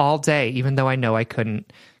with him all day, even though I know I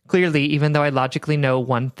couldn't. Clearly, even though I logically know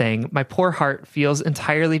one thing, my poor heart feels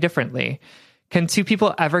entirely differently. Can two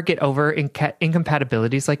people ever get over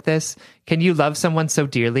incompatibilities like this? Can you love someone so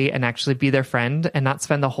dearly and actually be their friend and not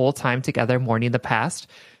spend the whole time together mourning the past?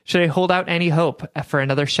 Should I hold out any hope for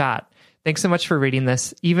another shot? Thanks so much for reading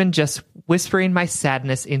this. Even just whispering my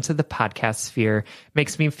sadness into the podcast sphere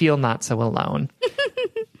makes me feel not so alone."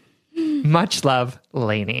 Much love,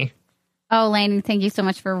 Lainey. Oh, Lainey, thank you so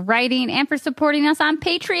much for writing and for supporting us on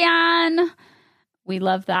Patreon. We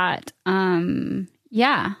love that.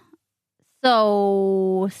 Yeah.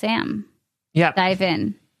 So, Sam. Yeah. Dive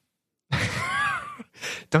in.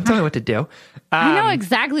 Don't tell me what to do. I know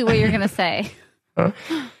exactly what you're going to say. No.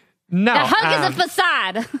 The hug is a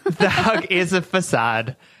facade. The hug is a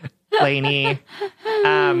facade, Lainey.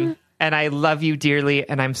 And I love you dearly.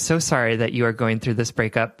 And I'm so sorry that you are going through this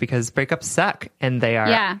breakup, because breakups suck and they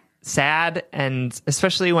are sad. And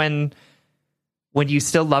especially when you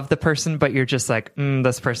still love the person, but you're just like,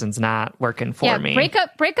 this person's not working for me.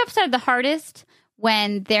 Breakups are the hardest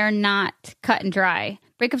when they're not cut and dry.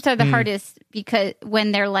 Breakups are the hardest because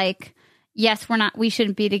when they're like, yes, we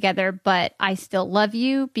shouldn't be together, but I still love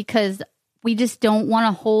you, because we just don't want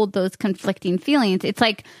to hold those conflicting feelings. It's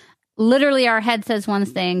like literally our head says one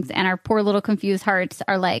thing and our poor little confused hearts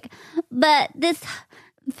are like, but this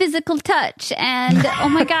physical touch and oh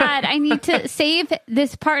my God, I need to save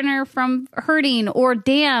this partner from hurting, or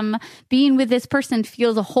damn, being with this person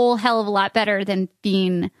feels a whole hell of a lot better than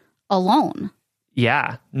being alone.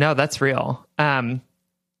 Yeah, no, that's real. And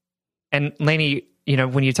Lainey,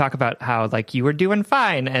 when you talk about how like you were doing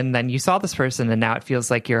fine and then you saw this person and now it feels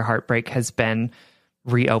like your heartbreak has been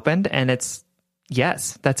reopened, and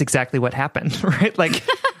yes, that's exactly what happened, right? Like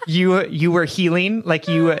you were healing, like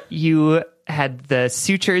you had the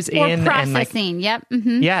sutures or in processing. And like, yep.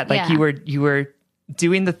 Mm-hmm. Yeah. Like you were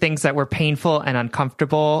doing the things that were painful and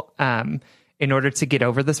uncomfortable, in order to get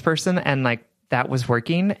over this person. And like, that was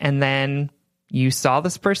working. And then you saw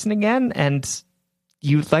this person again and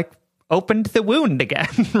you like opened the wound again.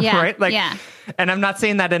 Right? Like, and I'm not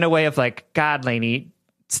saying that in a way of like, God, Lainey,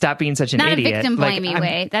 stop being such an not idiot. Not a victim blamey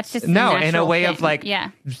way. That's just no, in a way thing. Of like,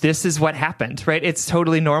 this is what happened, right? It's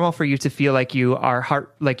totally normal for you to feel like your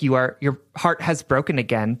heart has broken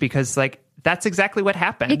again, because like that's exactly what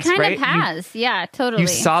happened. It kind right? of has, totally. You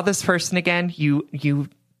saw this person again. You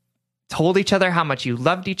told each other how much you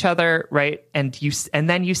loved each other, right? And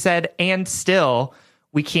then you said, and still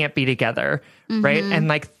we can't be together, right? And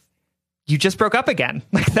like you just broke up again.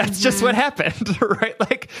 Like that's just what happened, right?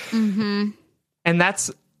 Like. And that's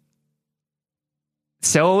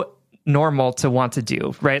so normal to want to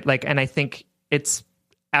do, right? Like, and I think it's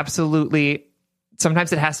absolutely,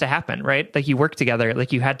 sometimes it has to happen, right? Like you work together,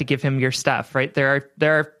 like you had to give him your stuff, right?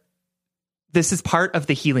 This is part of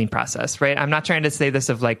the healing process, right? I'm not trying to say this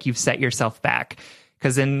of like, you've set yourself back,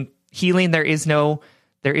 because in healing, there is no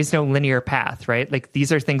linear path, right? Like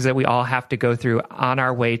these are things that we all have to go through on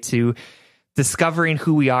our way to discovering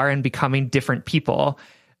who we are and becoming different people.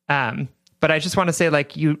 But I just want to say,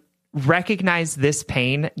 like, you recognize this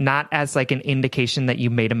pain not as like an indication that you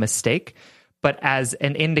made a mistake, but as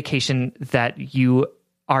an indication that you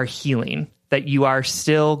are healing, that you are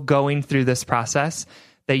still going through this process,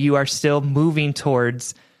 that you are still moving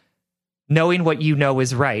towards knowing what you know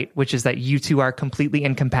is right, which is that you two are completely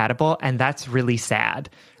incompatible. And that's really sad,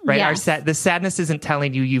 right? Yes. The sadness isn't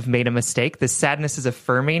telling you you've made a mistake. The sadness is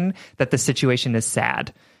affirming that the situation is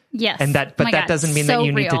sad. Yes. And that doesn't mean that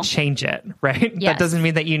you need to change it, right? Yes. That doesn't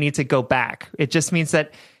mean that you need to go back. It just means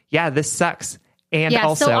that, this sucks. And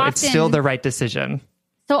also so often, it's still the right decision.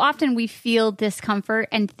 So often we feel discomfort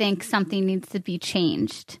and think something needs to be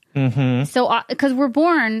changed. So, because we're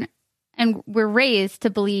born and we're raised to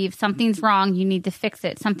believe something's wrong, you need to fix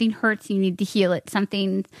it. Something hurts, you need to heal it.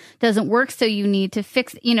 Something doesn't work, so you need to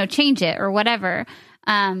fix, change it or whatever.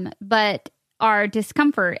 But our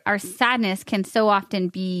discomfort, our sadness can so often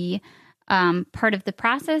be part of the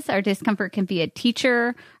process. Our discomfort can be a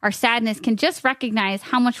teacher. Our sadness can just recognize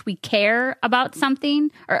how much we care about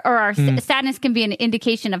something, or our sadness can be an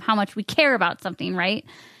indication of how much we care about something, right?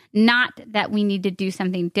 Not that we need to do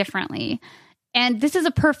something differently. And this is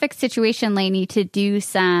a perfect situation, Lainey, to do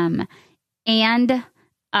some sentence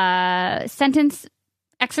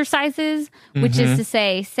exercises, which is to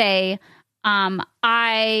say,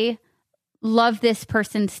 I love this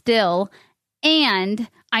person still, and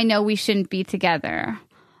I know we shouldn't be together.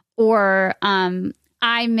 Or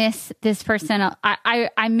I miss this person.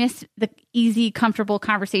 I miss the easy, comfortable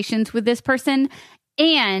conversations with this person.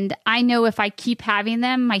 And I know if I keep having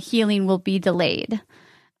them, my healing will be delayed.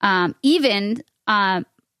 Even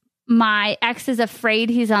my ex is afraid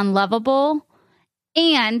he's unlovable.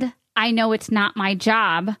 And I know it's not my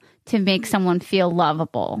job to make someone feel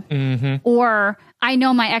lovable. Or I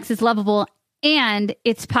know my ex is lovable and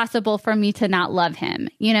it's possible for me to not love him.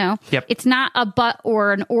 Yep. It's not a but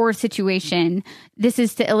or an or situation. This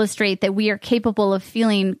is to illustrate that we are capable of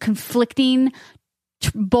feeling conflicting,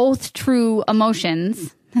 both true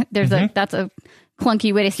emotions. That's a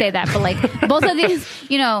clunky way to say that, but like both of these,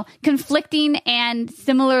 conflicting and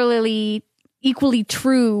similarly equally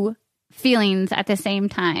true feelings at the same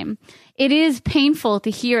time. It is painful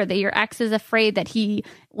to hear that your ex is afraid that he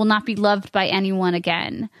will not be loved by anyone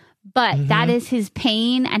again. But that is his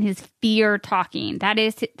pain and his fear talking. That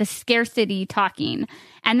is the scarcity talking.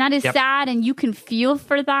 And that is sad, and you can feel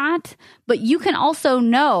for that. But you can also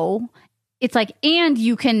know, it's like, and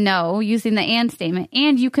you can know, using the and statement,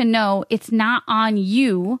 and you can know it's not on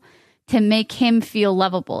you to make him feel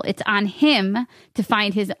lovable. It's on him to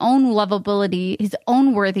find his own lovability, his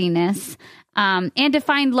own worthiness, and to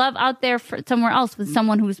find love out there for somewhere else with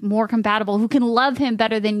someone who's more compatible, who can love him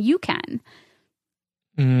better than you can.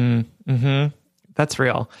 That's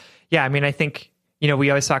real. Yeah. I mean, I think we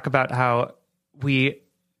always talk about how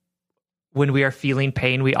when we are feeling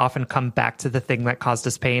pain, we often come back to the thing that caused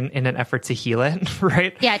us pain in an effort to heal it,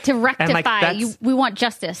 right? Yeah, to rectify. We want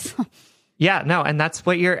justice. Yeah, no, and that's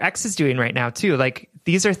what your ex is doing right now too. Like,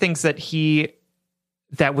 these are things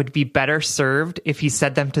that would be better served if he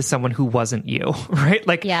said them to someone who wasn't you, right?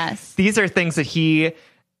 Like, yes. These are things that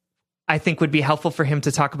I think would be helpful for him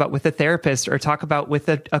to talk about with a therapist or talk about with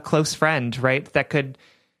a close friend, right? That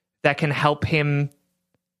can help him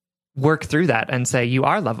work through that and say, you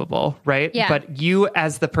are lovable, right? Yeah. But you,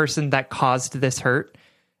 as the person that caused this hurt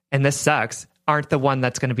and this sucks, aren't the one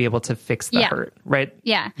that's going to be able to fix the hurt, right?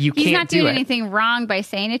 Yeah. You can't He's not doing do it. anything wrong by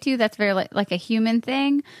saying it to you. That's very like a human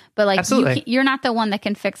thing. But like, Absolutely. you're not the one that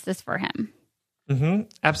can fix this for him. Mm-hmm.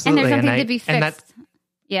 Absolutely. And there's nothing to be fixed.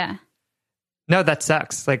 Yeah. No, that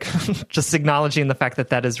sucks. Like, just acknowledging the fact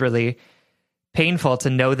that is really painful to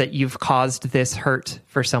know that you've caused this hurt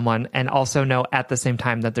for someone, and also know at the same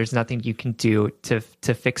time that there's nothing you can do to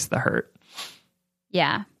fix the hurt.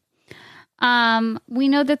 Yeah. We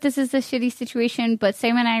know that this is a shitty situation, but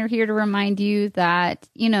Sam and I are here to remind you that,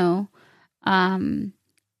 you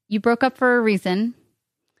broke up for a reason,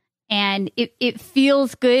 and it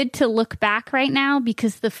feels good to look back right now,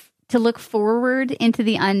 because to look forward into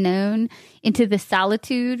the unknown, into the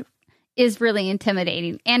solitude, is really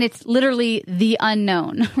intimidating. And it's literally the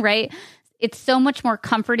unknown, right? It's so much more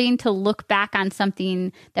comforting to look back on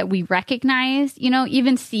something that we recognize,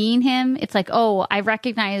 even seeing him. It's like, oh, I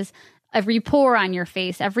recognize every pore on your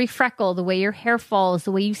face, every freckle, the way your hair falls,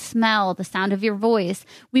 the way you smell, the sound of your voice.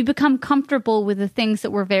 We become comfortable with the things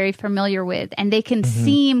that we're very familiar with, and they can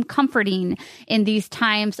seem comforting in these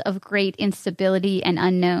times of great instability and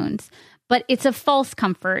unknowns. But it's a false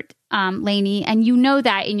comfort, Lainey, and you know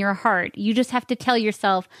that in your heart. You just have to tell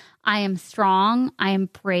yourself, I am strong, I am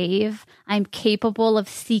brave, I'm capable of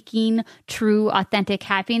seeking true, authentic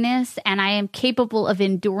happiness, and I am capable of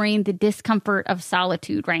enduring the discomfort of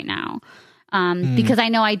solitude right now, because I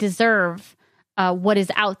know I deserve what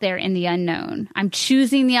is out there in the unknown. I'm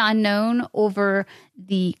choosing the unknown over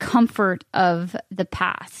the comfort of the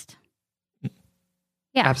past.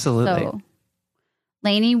 Yeah, absolutely. So,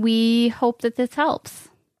 Lainey, we hope that this helps.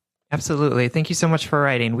 Absolutely. Thank you so much for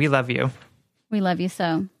writing. We love you. We love you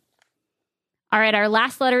so. All right, our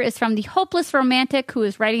last letter is from the hopeless romantic, who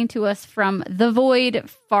is writing to us from the void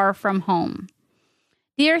far from home.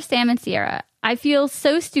 Dear Sam and Sierra, I feel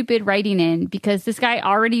so stupid writing in because this guy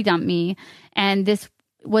already dumped me, and this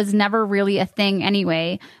was never really a thing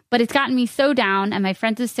anyway, but it's gotten me so down, and my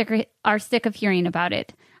friends are sick of hearing about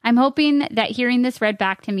it. I'm hoping that hearing this read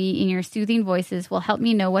back to me in your soothing voices will help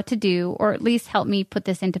me know what to do, or at least help me put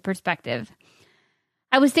this into perspective.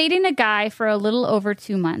 I was dating a guy for a little over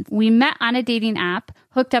 2 months. We met on a dating app,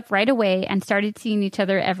 hooked up right away, and started seeing each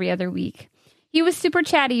other every other week. He was super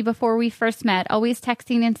chatty before we first met, always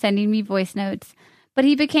texting and sending me voice notes. But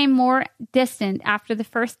he became more distant after the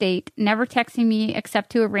first date, never texting me except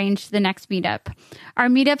to arrange the next meetup. Our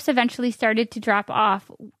meetups eventually started to drop off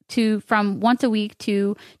from once a week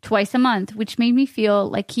to twice a month, which made me feel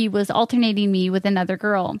like he was alternating me with another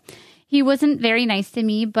girl. He wasn't very nice to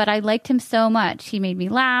me, but I liked him so much. He made me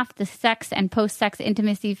laugh. The sex and post-sex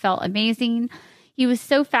intimacy felt amazing. He was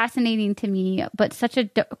so fascinating to me, but such a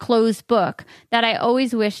closed book that I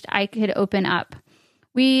always wished I could open up.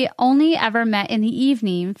 We only ever met in the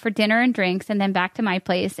evening for dinner and drinks and then back to my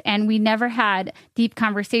place, and we never had deep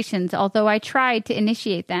conversations, although I tried to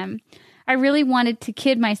initiate them. I really wanted to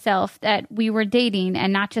kid myself that we were dating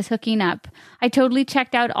and not just hooking up. I totally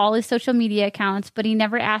checked out all his social media accounts, but he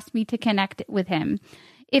never asked me to connect with him.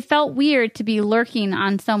 It felt weird to be lurking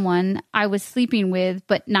on someone I was sleeping with,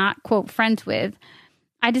 but not, quote, friends with.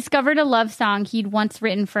 I discovered a love song he'd once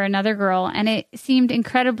written for another girl, and it seemed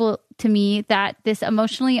incredible to me that this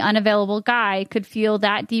emotionally unavailable guy could feel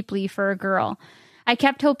that deeply for a girl. I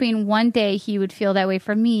kept hoping one day he would feel that way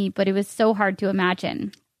for me, but it was so hard to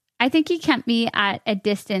imagine. I think he kept me at a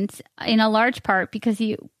distance in a large part because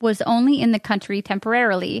he was only in the country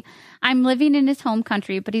temporarily. I'm living in his home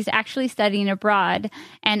country, but he's actually studying abroad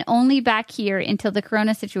and only back here until the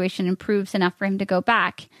corona situation improves enough for him to go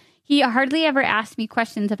back. He hardly ever asked me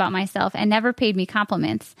questions about myself and never paid me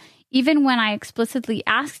compliments. Even when I explicitly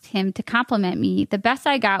asked him to compliment me, the best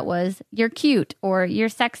I got was, "You're cute," or "You're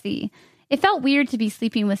sexy." It felt weird to be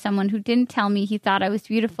sleeping with someone who didn't tell me he thought I was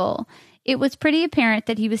beautiful. It was pretty apparent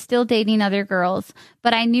that he was still dating other girls,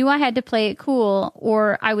 but I knew I had to play it cool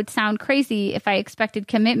or I would sound crazy if I expected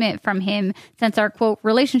commitment from him since our, quote,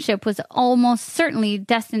 relationship was almost certainly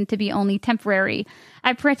destined to be only temporary.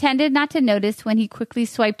 I pretended not to notice when he quickly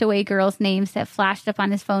swiped away girls' names that flashed up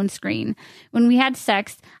on his phone screen. When we had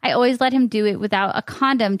sex, I always let him do it without a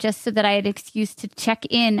condom just so that I had an excuse to check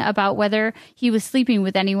in about whether he was sleeping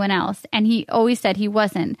with anyone else, and he always said he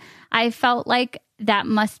wasn't. I felt like that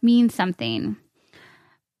must mean something.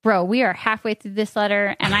 Bro, we are halfway through this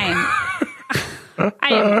letter, and I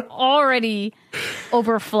am already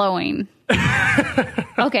overflowing.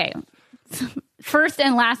 Okay. First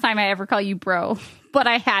and last time I ever call you bro, but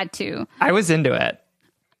I had to. I was into it.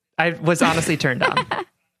 I was honestly turned on.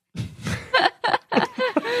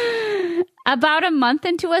 About a month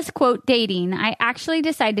into us, quote, dating, I actually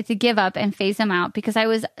decided to give up and phase him out because I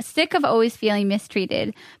was sick of always feeling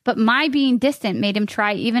mistreated. But my being distant made him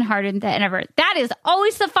try even harder than ever. That is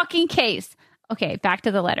always the fucking case. Okay, back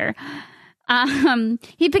to the letter.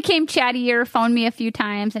 He became chattier, phoned me a few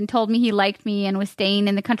times, and told me he liked me and was staying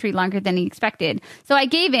in the country longer than he expected. So I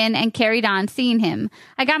gave in and carried on seeing him.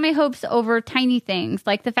 I got my hopes over tiny things,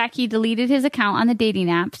 like the fact he deleted his account on the dating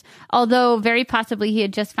apps, although very possibly he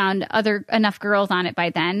had just found enough girls on it by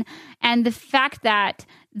then, and the fact that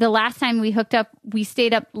the last time we hooked up, we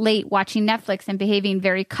stayed up late watching Netflix and behaving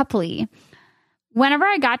very coupley. Whenever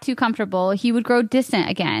I got too comfortable, he would grow distant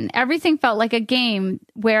again. Everything felt like a game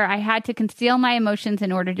where I had to conceal my emotions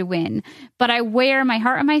in order to win. But I wear my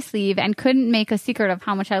heart on my sleeve and couldn't make a secret of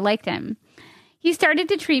how much I liked him. He started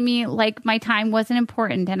to treat me like my time wasn't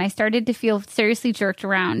important, and I started to feel seriously jerked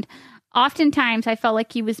around. Oftentimes, I felt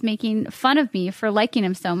like he was making fun of me for liking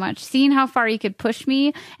him so much, seeing how far he could push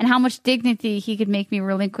me and how much dignity he could make me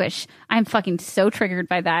relinquish. I'm fucking so triggered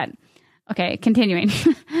by that. Okay, continuing.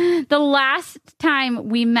 The last time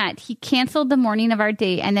we met, he canceled the morning of our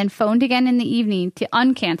date and then phoned again in the evening to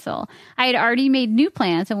uncancel. I had already made new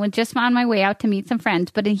plans and was just on my way out to meet some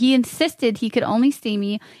friends, but he insisted he could only see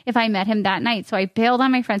me if I met him that night, so I bailed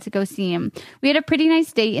on my friends to go see him. We had a pretty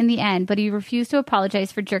nice date in the end, but he refused to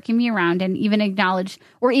apologize for jerking me around and even acknowledge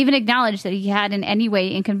that he had in any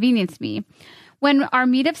way inconvenienced me. When our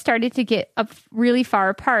meetups started to get up really far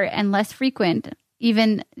apart and less frequent,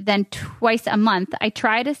 even then twice a month, I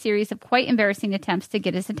tried a series of quite embarrassing attempts to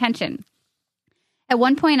get his attention. At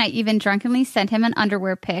one point, I even drunkenly sent him an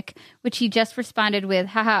underwear pic, which he just responded with,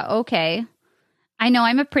 haha, okay. I know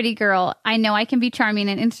I'm a pretty girl. I know I can be charming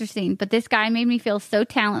and interesting, but this guy made me feel so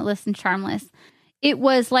talentless and charmless. It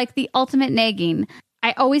was like the ultimate nagging.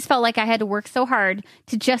 I always felt like I had to work so hard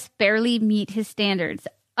to just barely meet his standards.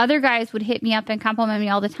 Other guys would hit me up and compliment me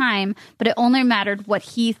all the time, but it only mattered what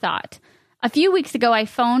he thought. A few weeks ago, I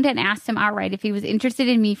phoned and asked him outright if he was interested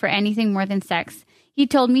in me for anything more than sex. He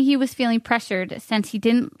told me he was feeling pressured since he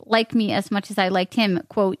didn't like me as much as I liked him,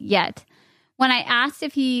 quote, yet. When I asked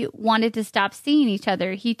if he wanted to stop seeing each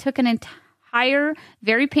other, he took an entire,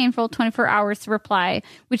 very painful 24 hours to reply,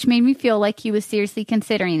 which made me feel like he was seriously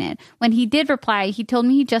considering it. When he did reply, he told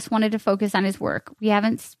me he just wanted to focus on his work. We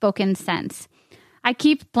haven't spoken since. I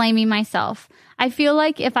keep blaming myself. I feel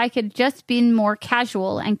like if I could just been more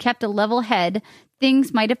casual and kept a level head,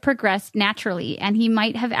 things might have progressed naturally and he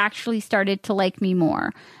might have actually started to like me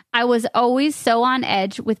more. I was always so on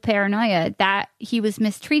edge with paranoia that he was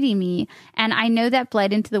mistreating me, and I know that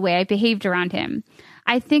bled into the way I behaved around him.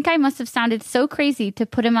 I think I must have sounded so crazy to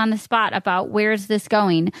put him on the spot about where's this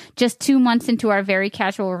going just 2 months into our very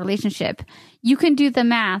casual relationship. You can do the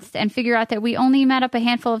maths and figure out that we only met up a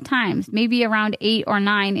handful of times, maybe around 8 or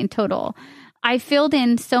 9 in total. I filled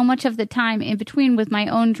in so much of the time in between with my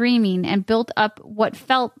own dreaming and built up what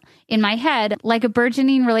felt in my head like a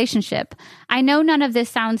burgeoning relationship. I know none of this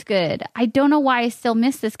sounds good. I don't know why I still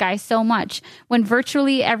miss this guy so much when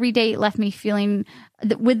virtually every date left me feeling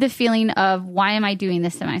with the feeling of, why am I doing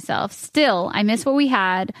this to myself? Still, I miss what we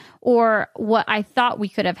had or what I thought we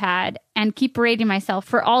could have had and keep berating myself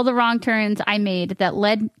for all the wrong turns I made that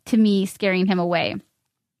led to me scaring him away.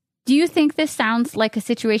 Do you think this sounds like a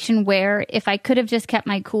situation where if I could have just kept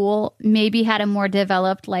my cool, maybe had a more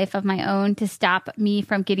developed life of my own to stop me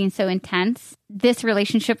from getting so intense, this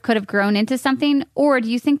relationship could have grown into something? Or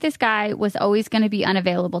do you think this guy was always going to be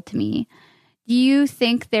unavailable to me? Do you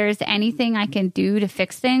think there's anything I can do to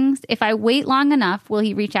fix things? If I wait long enough, will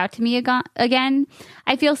he reach out to me again?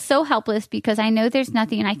 I feel so helpless because I know there's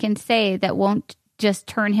nothing I can say that won't just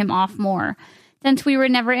turn him off more. Since we were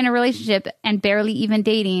never in a relationship and barely even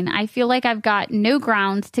dating, I feel like I've got no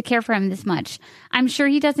grounds to care for him this much. I'm sure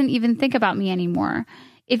he doesn't even think about me anymore.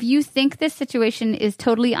 If you think this situation is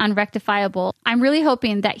totally unrectifiable, I'm really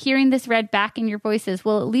hoping that hearing this read back in your voices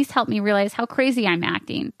will at least help me realize how crazy I'm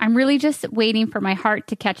acting. I'm really just waiting for my heart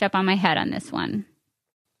to catch up on my head on this one.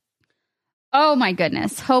 Oh my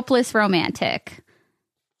goodness. Hopeless romantic.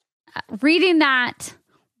 Reading that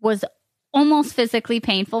was almost physically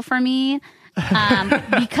painful for me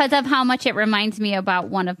because of how much it reminds me about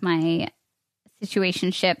one of my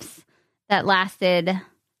situationships that lasted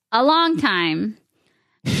a long time.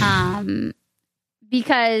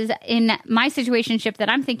 Because in my situationship that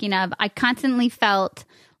I'm thinking of, I constantly felt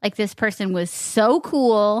like this person was so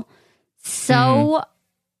cool, so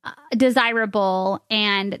desirable,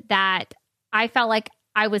 and that I felt like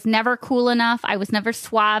I was never cool enough. I was never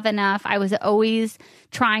suave enough. I was always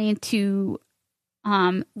trying to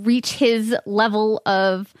reach his level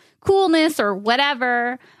of coolness or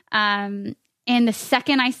whatever. And the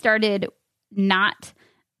second I started not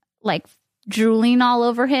like drooling all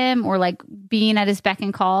over him or like being at his beck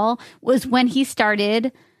and call was when he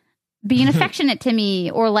started being affectionate to me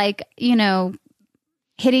or like, you know,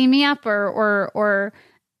 hitting me up or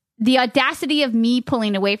the audacity of me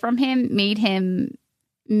pulling away from him made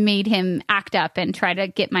him act up and try to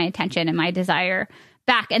get my attention and my desire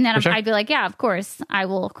back. And then I'd be like, yeah, of course, I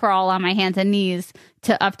will crawl on my hands and knees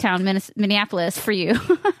to uptown Minneapolis for you.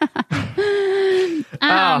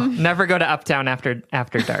 Never go to uptown after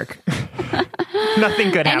dark.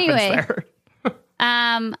 Nothing good happens there.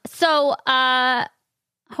 So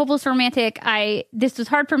Hopeless Romantic, this was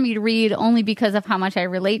hard for me to read only because of how much I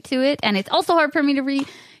relate to it. And it's also hard for me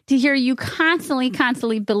to hear you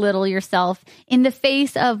constantly belittle yourself in the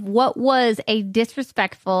face of what was a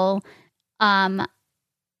disrespectful,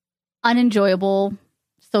 unenjoyable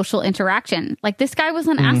social interaction. Like, this guy was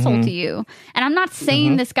an asshole to you. And I'm not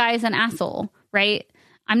saying this guy is an asshole, right?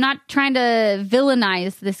 I'm not trying to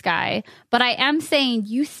villainize this guy, but I am saying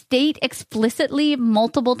you state explicitly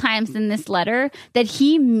multiple times in this letter that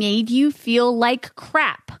he made you feel like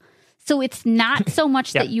crap. So it's not so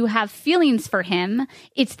much that you have feelings for him.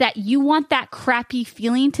 It's that you want that crappy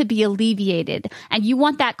feeling to be alleviated. And you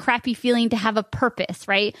want that crappy feeling to have a purpose,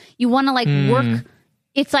 right? You want to like work.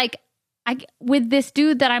 It's like with this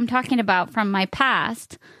dude that I'm talking about from my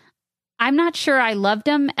past, I'm not sure I loved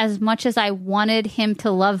him as much as I wanted him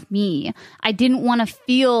to love me. I didn't want to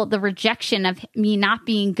feel the rejection of me not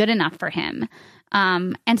being good enough for him.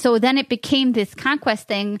 And so then it became this conquest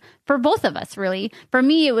thing for both of us, really. For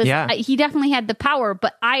me, it was, he definitely had the power,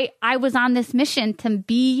 but I was on this mission to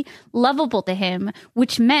be lovable to him,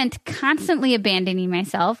 which meant constantly abandoning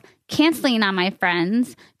myself, canceling on my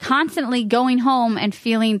friends, constantly going home and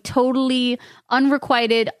feeling totally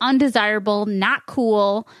unrequited, undesirable, not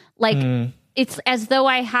cool. Like, it's as though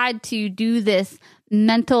I had to do this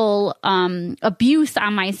mental abuse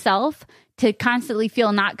on myself to constantly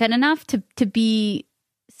feel not good enough to be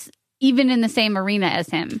even in the same arena as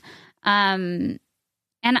him. And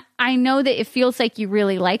I know that it feels like you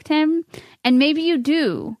really liked him, and maybe you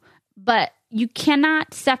do, but you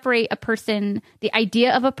cannot separate a person, the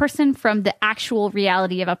idea of a person, from the actual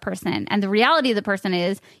reality of a person. And the reality of the person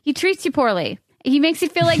is he treats you poorly. He makes you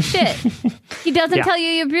feel like shit. He doesn't tell you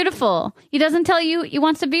you're beautiful. He doesn't tell you he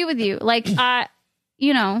wants to be with you. Like,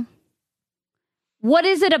 you know, what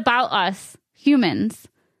is it about us humans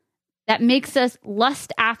that makes us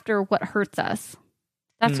lust after what hurts us?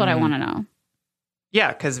 That's what I want to know.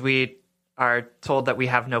 Yeah, because we are told that we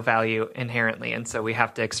have no value inherently, and so we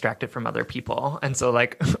have to extract it from other people. And so,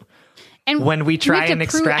 like, and when we try and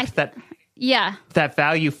extract that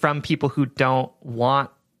value from people who don't want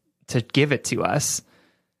to give it to us,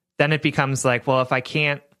 then it becomes like, well, if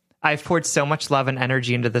I've poured so much love and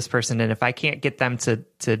energy into this person, and if I can't get them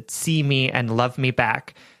to see me and love me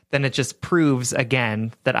back, then it just proves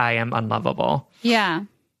again that I am unlovable. Yeah.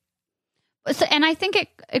 So, and I think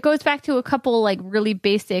it goes back to a couple like really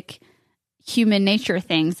basic human nature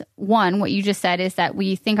things. One, what you just said is that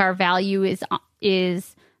we think our value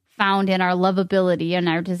is found in our lovability and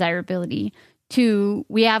our desirability. Two,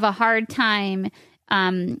 we have a hard time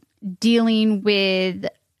dealing with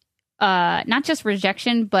not just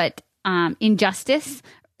rejection, but injustice,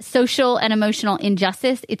 social and emotional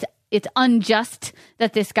injustice. It's unjust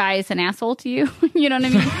that this guy is an asshole to you. You know what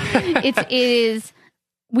I mean?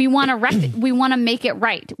 We want to make it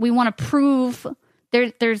right. We want to prove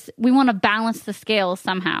we want to balance the scales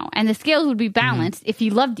somehow. And the scales would be balanced if he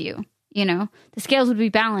loved you. You know, the scales would be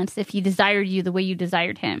balanced if he desired you the way you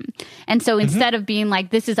desired him. And so instead of being like,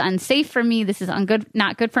 this is unsafe for me, this is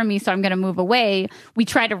not good for me, so I'm going to move away, we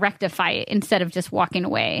try to rectify it instead of just walking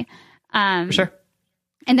away. For sure.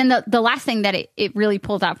 And then the last thing that it really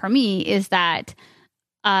pulls out for me is that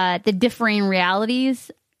the differing realities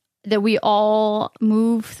that we all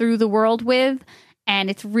move through the world with. And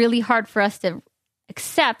it's really hard for us to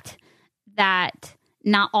accept that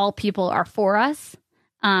not all people are for us,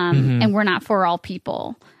 and we're not for all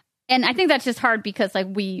people. And I think that's just hard because like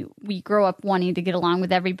we grow up wanting to get along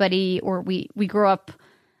with everybody, or we grow up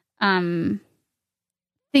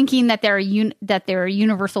thinking that there are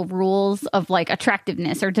universal rules of like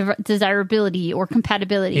attractiveness or desirability or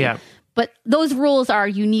compatibility. Yeah. But those rules are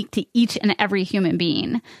unique to each and every human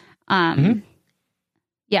being.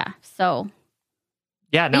 Yeah. So.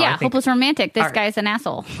 Yeah. No. Yeah. Hopeless romantic. This guy's an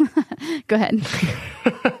asshole. Go ahead.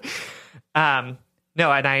 No,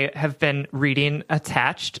 and I have been reading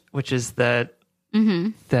Attached, which is the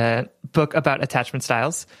book about attachment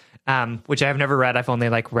styles, which I have never read. I've only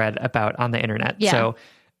like read about on the internet. Yeah. So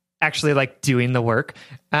actually like doing the work.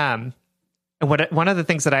 And one of the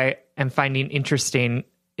things that I am finding interesting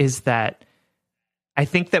is that I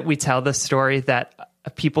think that we tell the story that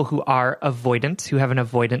people who are avoidant, who have an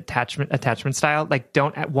avoidant attachment style, like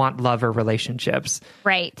don't want love or relationships.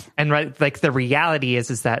 Right. And like the reality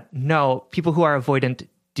is that no, people who are avoidant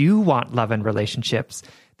do want love and relationships.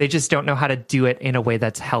 They just don't know how to do it in a way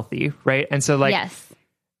that's healthy. Right. And so like, yes.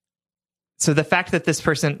 So the fact that this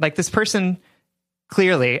person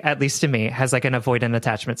clearly, at least to me, has like an avoidant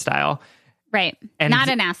attachment style. Right. And not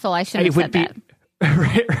an asshole. I shouldn't have said that.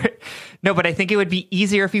 Right. No, but I think it would be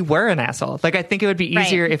easier if he were an asshole. Like, I think it would be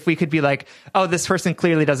easier if we could be like, oh, this person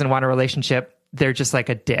clearly doesn't want a relationship. They're just like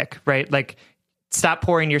a dick, right? Like, stop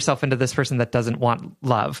pouring yourself into this person that doesn't want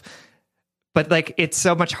love. But like, it's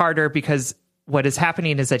so much harder because what is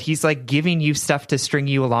happening is that he's like giving you stuff to string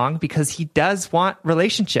you along because he does want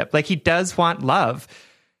relationship. Like, he does want love.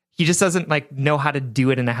 He just doesn't like know how to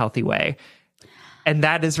do it in a healthy way. And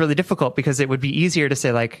that is really difficult because it would be easier to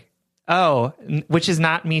say like, oh, which is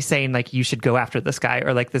not me saying like you should go after this guy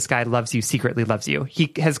or like this guy loves you, secretly loves you.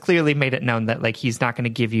 He has clearly made it known that like he's not going to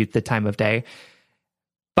give you the time of day.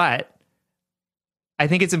 But I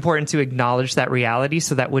think it's important to acknowledge that reality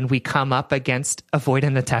so that when we come up against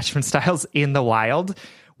avoidant attachment styles in the wild,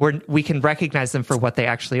 we can recognize them for what they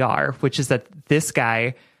actually are, which is that this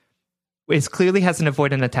guy clearly has an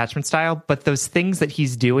avoidant attachment style, but those things that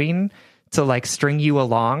he's doing to like string you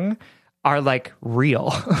along are like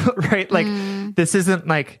real, right? Like this isn't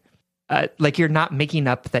like you're not making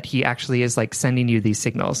up that he actually is like sending you these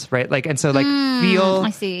signals, right? Like, and so like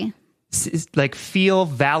feel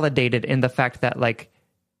validated in the fact that like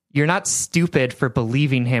you're not stupid for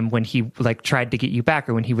believing him when he like tried to get you back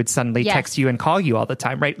or when he would suddenly text you and call you all the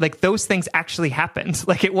time, right? Like those things actually happened.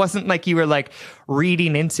 Like it wasn't like you were like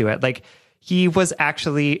reading into it. Like he was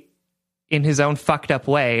actually in his own fucked up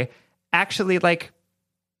way, actually like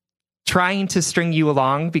trying to string you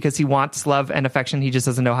along because he wants love and affection. He just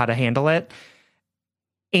doesn't know how to handle it.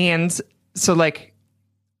 And so like,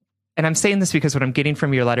 and I'm saying this because what I'm getting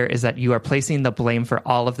from your letter is that you are placing the blame for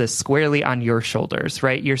all of this squarely on your shoulders,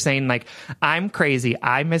 right? You're saying like, I'm crazy.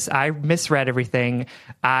 I misread everything.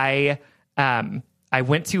 I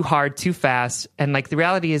went too hard, too fast. And like, the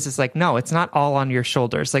reality is like, no, it's not all on your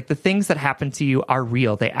shoulders. Like the things that happened to you are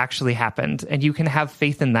real. They actually happened. And you can have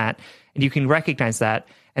faith in that and you can recognize that.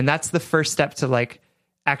 And that's the first step to like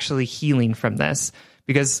actually healing from this,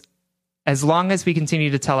 because as long as we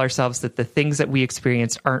continue to tell ourselves that the things that we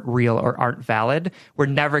experienced aren't real or aren't valid, we're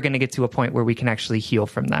never going to get to a point where we can actually heal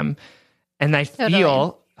from them. And I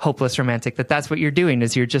feel hopeless romantic that's what you're doing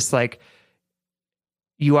is you're just like,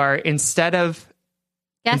 you are instead of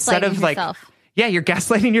yourself. Like, yeah, you're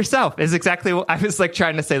gaslighting yourself is exactly what I was like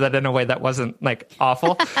trying to say that in a way that wasn't like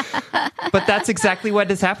awful, but that's exactly what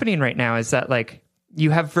is happening right now is that like, you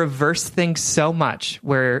have reversed things so much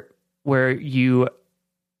where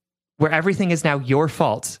everything is now your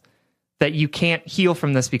fault that you can't heal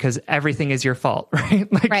from this because everything is your fault, right?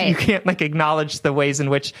 Like you can't like acknowledge the ways in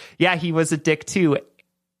which, yeah, he was a dick too.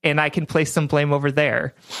 And I can place some blame over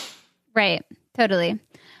there. Right. Totally.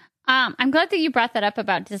 I'm glad that you brought that up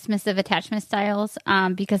about dismissive attachment styles,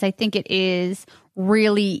 because I think it is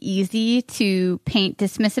really easy to paint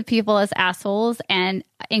dismissive people as assholes and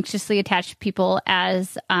anxiously attached people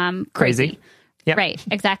as crazy. Yep. Right,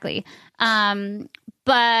 exactly.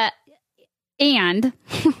 But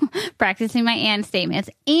practicing my and statements,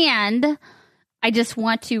 and I just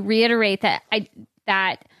want to reiterate that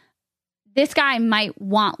that this guy might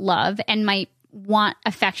want love and might want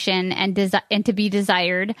affection and to be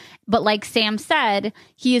desired, but like Sam said,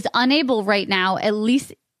 he is unable right now, at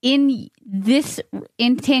least in this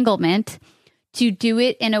entanglement, to do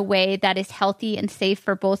it in a way that is healthy and safe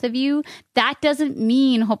for both of you. That doesn't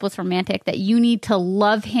mean, hopeless romantic, that you need to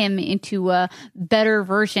love him into a better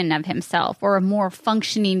version of himself or a more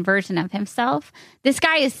functioning version of himself. This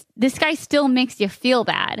guy still makes you feel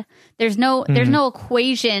bad. There's no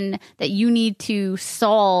equation that you need to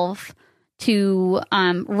solve to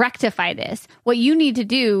rectify this. What you need to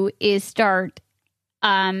do is start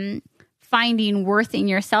finding worth in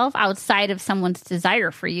yourself outside of someone's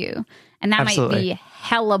desire for you. And that Absolutely. might be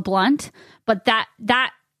hella blunt, but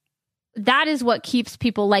that is what keeps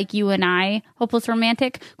people like you and I, hopeless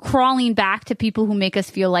romantic, crawling back to people who make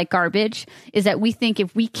us feel like garbage, is that we think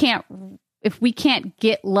if we can't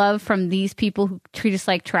get love from these people who treat us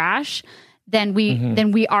like trash, then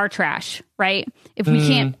we are trash, right? If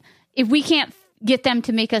we can't get them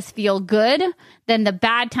to make us feel good, then the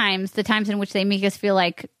bad times, the times in which they make us feel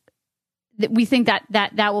like we think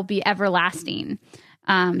that will be everlasting.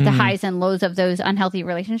 The highs and lows of those unhealthy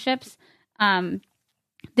relationships.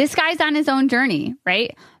 This guy's on his own journey,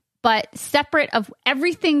 right? But separate of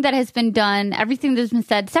everything that has been done, everything that's been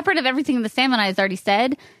said, separate of everything that Sam and I has already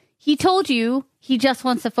said, he told you he just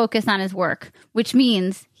wants to focus on his work, which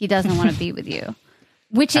means he doesn't want to be with you.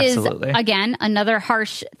 Which Absolutely. is, again, another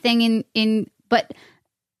harsh thing but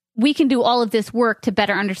we can do all of this work to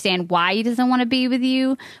better understand why he doesn't want to be with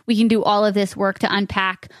you. We can do all of this work to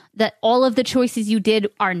unpack that all of the choices you did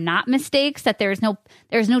are not mistakes, that there's no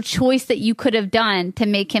choice that you could have done to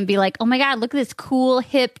make him be like, oh my God, look at this cool,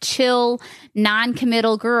 hip, chill,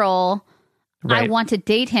 non-committal girl. Right. I want to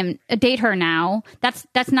date her now.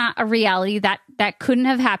 That's not a reality. That couldn't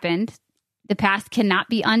have happened. The past cannot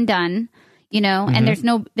be undone, and there's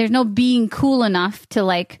no being cool enough to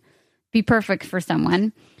like be perfect for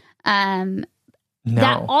someone. No.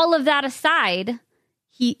 That all of that aside,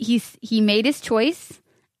 he made his choice,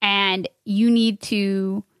 and you need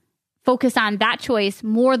to focus on that choice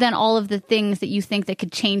more than all of the things that you think that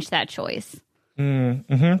could change that choice.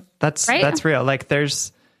 Mm-hmm. That's real. Like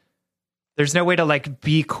there's no way to like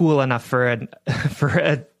be cool enough for an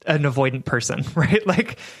avoidant person, right?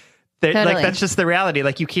 Like totally. Like that's just the reality.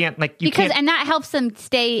 Like you can't and that helps them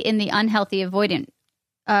stay in the unhealthy avoidant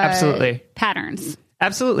absolutely patterns.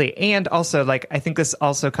 Absolutely. And also, like, I think this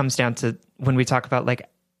also comes down to when we talk about like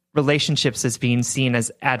relationships as being seen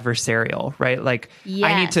as adversarial, right? Like,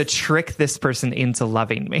 yes. I need to trick this person into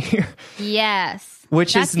loving me. Yes.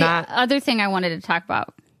 That's is not the other thing I wanted to talk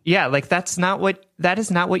about. Yeah. Like that is not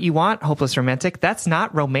what you want, hopeless romantic. That's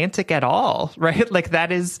not romantic at all, right? Like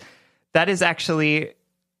that is actually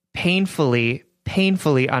painfully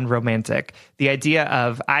unromantic. The idea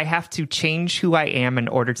of I have to change who I am in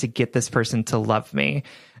order to get this person to love me.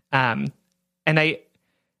 And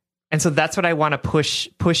so that's what I want to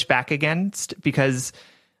push back against, because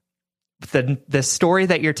the story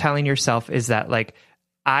that you're telling yourself is that like,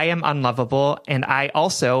 I am unlovable and I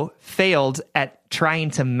also failed at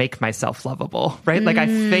trying to make myself lovable, right? Like I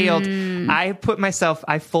failed. I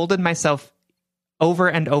folded myself over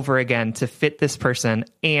and over again to fit this person,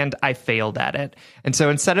 and I failed at it. And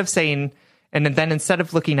so instead of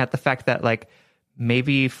looking at the fact that like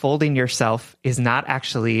maybe folding yourself is not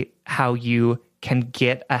actually how you can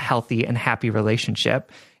get a healthy and happy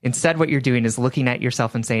relationship, instead what you're doing is looking at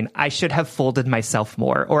yourself and saying, I should have folded myself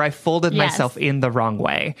more, or I folded myself in the wrong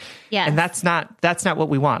way. Yes. And that's not what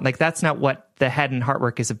we want. Like that's not what the head and heart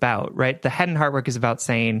work is about, right? The head and heart work is about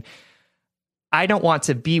saying, I don't want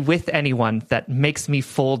to be with anyone that makes me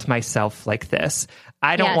fold myself like this.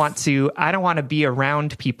 I don't want to be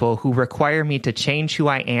around people who require me to change who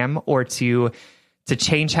I am, or to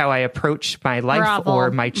change how I approach my life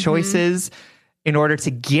or my choices in order to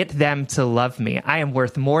get them to love me. I am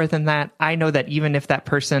worth more than that. I know that even if that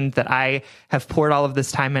person that I have poured all of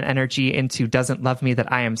this time and energy into doesn't love me, that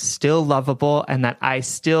I am still lovable, and that I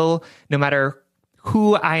still, no matter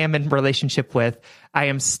who I am in relationship with, I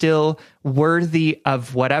am still worthy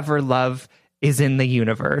of whatever love is in the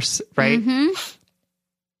universe, right? Mm-hmm.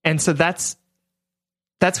 And so that's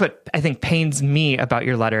what I think pains me about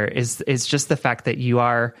your letter is just the fact that you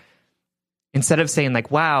are, instead of saying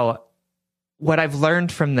like, wow, what I've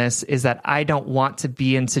learned from this is that I don't want to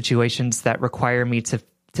be in situations that require me to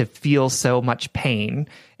feel so much pain,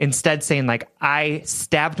 instead saying like, I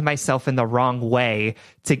stabbed myself in the wrong way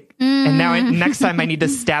and now next time I need to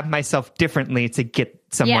stab myself differently to get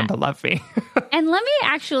someone to love me. And let me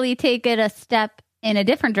actually take it a step in a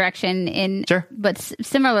different direction Sure. But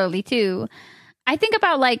similarly too. I think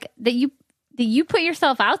about like that you put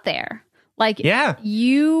yourself out there. Like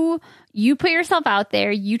you put yourself out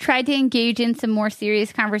there. You tried to engage in some more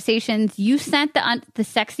serious conversations. You sent the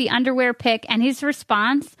sexy underwear pic, and his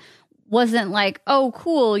response wasn't like, oh,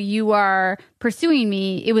 cool, you are pursuing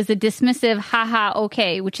me. It was a dismissive, haha,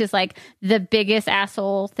 okay, which is like the biggest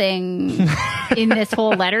asshole thing in this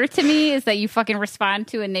whole letter to me, is that you fucking respond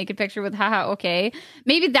to a naked picture with haha, okay.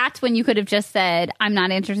 Maybe that's when you could have just said, I'm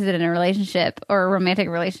not interested in a relationship or a romantic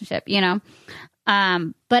relationship, you know?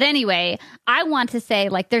 But anyway, I want to say,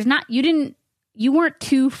 like, you weren't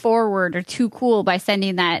too forward or too cool by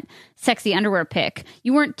sending that sexy underwear pic.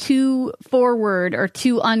 You weren't too forward or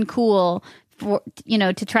too uncool for, you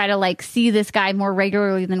know, to try to like see this guy more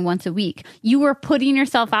regularly than once a week. You were putting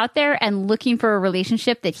yourself out there and looking for a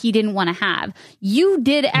relationship that he didn't want to have. You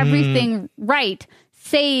did everything right,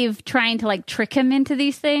 save trying to like trick him into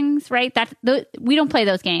these things, right? We don't play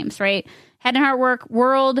those games, right? Head and Heart Work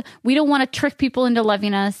world, we don't want to trick people into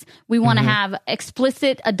loving us. We want to have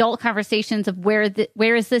explicit adult conversations of where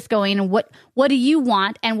is this going, and what do you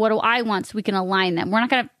want and what do I want, so we can align them. We're not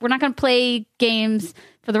gonna play games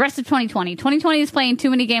for the rest of 2020. 2020 is playing too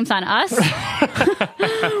many games on us.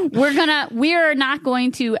 We're not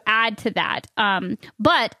going to add to that.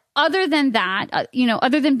 But other than that,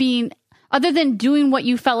 other than doing what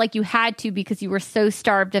you felt like you had to because you were so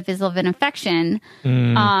starved of his love and affection,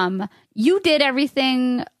 you did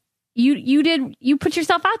everything. You put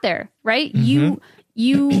yourself out there, right? You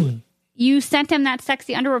sent him that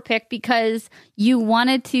sexy underwear pic because you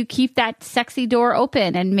wanted to keep that sexy door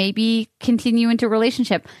open and maybe continue into a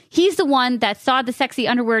relationship. He's the one that saw the sexy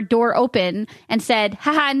underwear door open and said,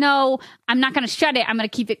 haha, no, I'm not going to shut it. I'm going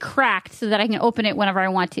to keep it cracked so that I can open it whenever I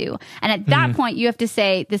want to. And at that point, you have to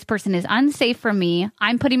say, this person is unsafe for me.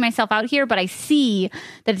 I'm putting myself out here, but I see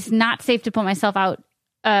that it's not safe to put myself out,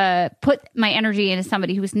 put my energy into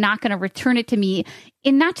somebody who's not going to return it to me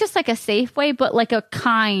in not just like a safe way, but like a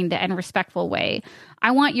kind and respectful way.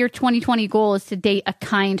 I want your 2020 goal is to date a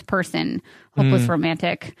kind person, hopeless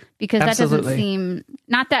romantic, because Absolutely. That doesn't seem,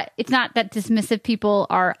 it's not that dismissive people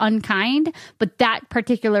are unkind, but that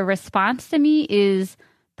particular response to me is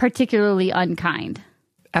particularly unkind.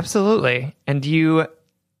 Absolutely. And you,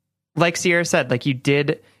 like Sierra said, like you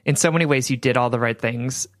did, in so many ways, you did all the right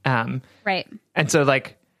things. Right. And so,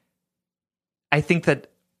 like, I think that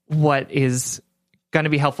what is going to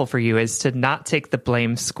be helpful for you is to not take the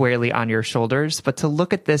blame squarely on your shoulders, but to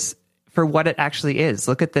look at this for what it actually is.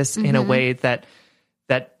 Look at this in a way that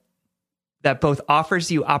both offers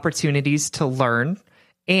you opportunities to learn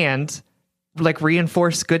and like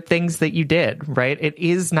reinforce good things that you did, right? It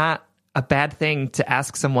is not a bad thing to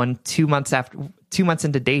ask someone 2 months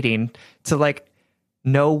into dating to like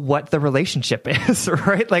know what the relationship is,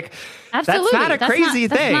 right? Like, absolutely. That's not a crazy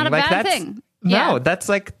thing. That's not a like, bad thing. No, that's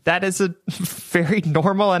like, that is a very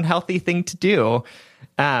normal and healthy thing to do.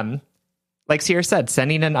 Like Sierra said,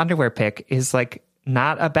 sending an underwear pic is like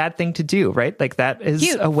not a bad thing to do, right? Like that is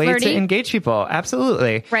cute, a way flirty. to engage people.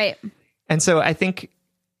 Absolutely. Right. And so I think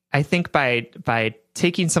by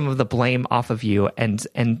taking some of the blame off of you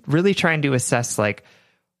and really trying to assess like,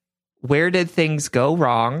 where did things go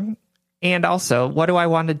wrong? And also, what do I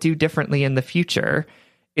want to do differently in the future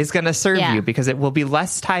is going to serve you, because it will be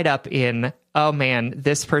less tied up in, oh man,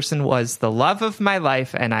 this person was the love of my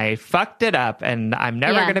life and I fucked it up and I'm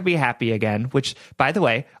never going to be happy again, which, by the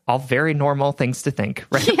way, all very normal things to think,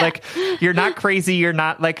 right? Yeah. Like, you're not crazy. You're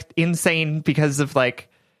not like insane because of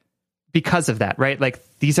that, right? Like,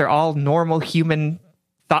 these are all normal human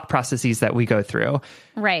thought processes that we go through.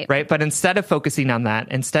 Right. Right. But instead of focusing on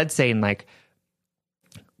that, instead saying like,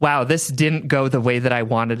 wow, this didn't go the way that I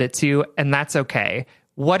wanted it to, and that's okay.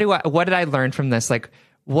 What did I learn from this? Like,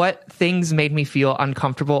 what things made me feel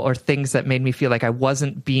uncomfortable, or things that made me feel like I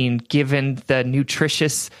wasn't being given the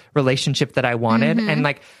nutritious relationship that I wanted? And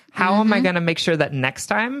like, how am I going to make sure that next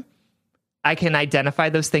time I can identify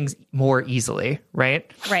those things more easily?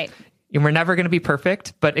 Right. Right. And we're never going to be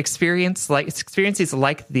perfect, but experiences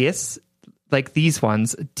like this, like these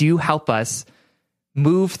ones, do help us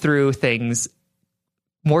move through things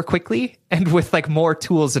more quickly and with like more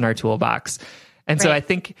tools in our toolbox. And so I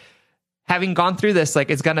think having gone through this, like,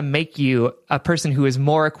 is going to make you a person who is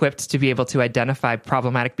more equipped to be able to identify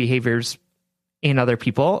problematic behaviors in other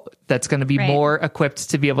people. That's going to be more equipped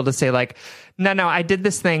to be able to say like, no, I did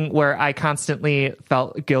this thing where I constantly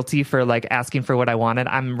felt guilty for like asking for what I wanted.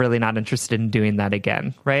 I'm really not interested in doing that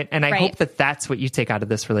again. Right. And I hope that that's what you take out of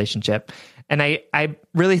this relationship. And I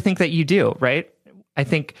really think that you do. Right. I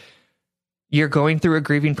think you're going through a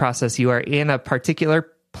grieving process. You are in a particular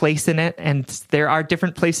place in it, and there are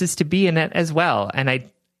different places to be in it as well. And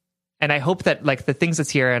I hope that like the things that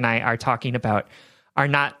Sierra and I are talking about are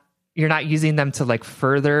not, you're not using them to like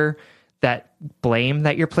further that blame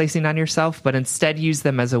that you're placing on yourself, but instead use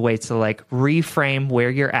them as a way to like reframe where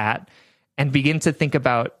you're at and begin to think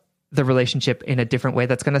about the relationship in a different way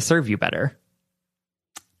that's going to serve you better.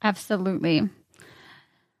 Absolutely.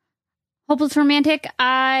 Hopeless Romantic,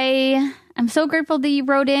 I am so grateful that you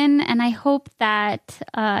wrote in, and I hope that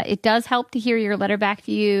it does help to hear your letter back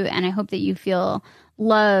to you, and I hope that you feel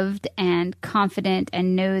loved and confident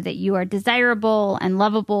and know that you are desirable and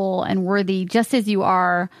lovable and worthy just as you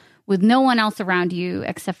are, with no one else around you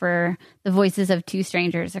except for the voices of two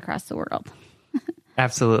strangers across the world.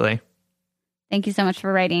 Absolutely. Thank you so much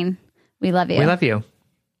for writing. We love you. We love you.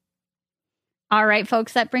 All right,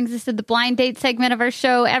 folks, that brings us to the blind date segment of our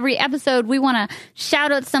show. Every episode, we want to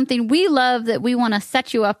shout out something we love that we want to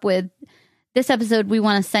set you up with. This episode, we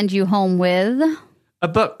want to send you home with a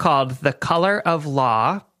book called The Color of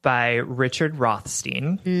Law by Richard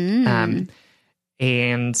Rothstein.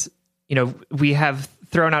 And, you know, we have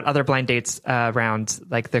thrown out other blind dates around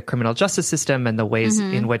like the criminal justice system and the ways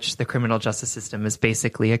in which the criminal justice system is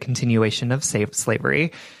basically a continuation of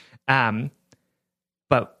slavery.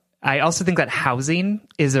 But I also think that housing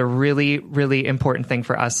is a really, really important thing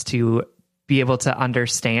for us to be able to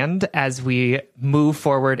understand as we move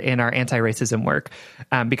forward in our anti-racism work.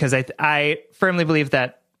 Because I firmly believe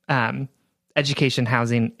that education,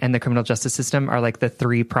 housing, and the criminal justice system are like the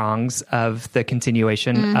three prongs of the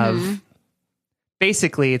continuation of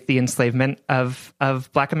basically the enslavement of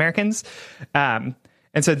Black Americans. And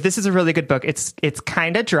so this is a really good book. It's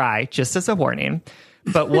kind of dry, just as a warning.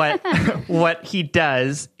 But what he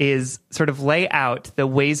does is sort of lay out the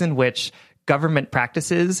ways in which government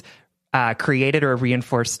practices created or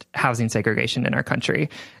reinforced housing segregation in our country.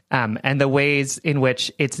 And the ways in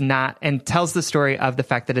which it's not, and tells the story of the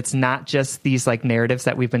fact that it's not just these like narratives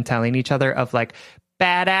that we've been telling each other of like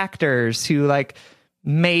bad actors who like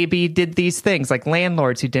maybe did these things, like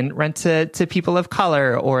landlords who didn't rent to people of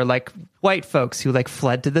color, or like white folks who like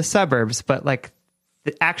fled to the suburbs, but like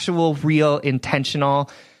the actual real intentional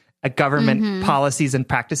government policies and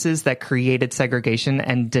practices that created segregation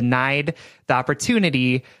and denied the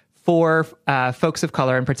opportunity for folks of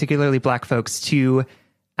color, and particularly Black folks, to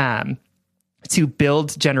build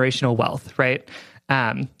generational wealth, right?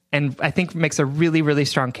 And I think makes a really, really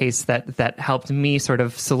strong case that helped me sort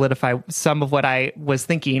of solidify some of what I was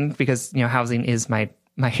thinking, because, you know, housing is my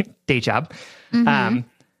day job,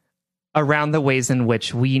 around the ways in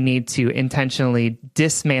which we need to intentionally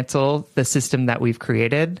dismantle the system that we've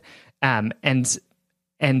created, and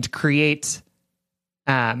create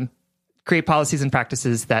policies and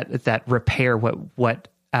practices that repair what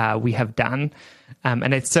we have done.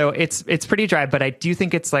 And it's pretty dry, but I do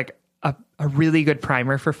think it's like a really good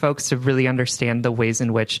primer for folks to really understand the ways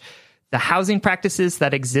in which the housing practices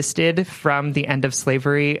that existed from the end of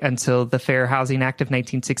slavery until the Fair Housing Act of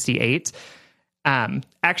 1968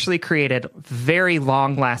 actually created very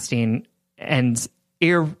long-lasting and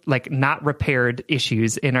not repaired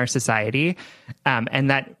issues in our society, and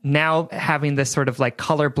that now having this sort of like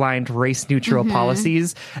colorblind, race-neutral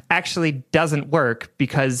policies actually doesn't work,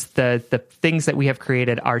 because the things that we have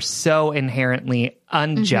created are so inherently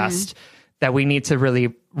unjust that we need to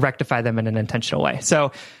really rectify them in an intentional way.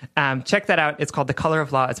 So check that out. It's called The Color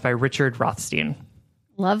of Law. It's by Richard Rothstein.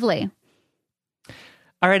 Lovely.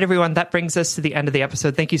 All right, everyone, that brings us to the end of the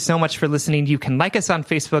episode. Thank you so much for listening. You can like us on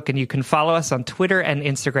Facebook, and you can follow us on Twitter and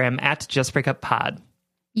Instagram at Just Break Up Pod.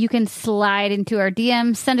 You can slide into our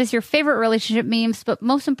DMs, send us your favorite relationship memes, but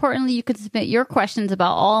most importantly, you can submit your questions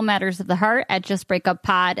about all matters of the heart at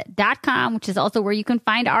justbreakuppod.com, which is also where you can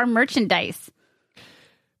find our merchandise.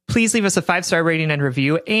 Please leave us a 5-star rating and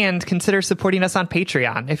review, and consider supporting us on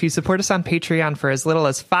Patreon. If you support us on Patreon for as little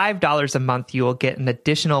as $5 a month, you will get an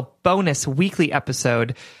additional bonus weekly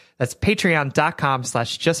episode. That's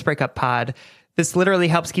patreon.com/justbreakuppod. This literally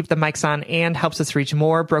helps keep the mics on and helps us reach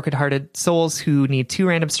more brokenhearted souls who need two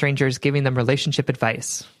random strangers giving them relationship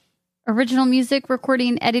advice. Original music,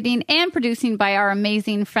 recording, editing, and producing by our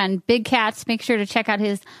amazing friend Big Cats. Make sure to check out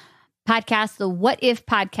his podcast, the What If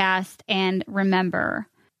Podcast. And remember,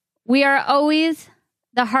 we are always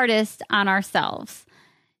the hardest on ourselves.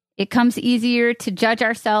 It comes easier to judge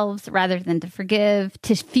ourselves rather than to forgive,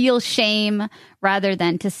 to feel shame rather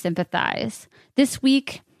than to sympathize. This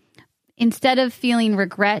week, instead of feeling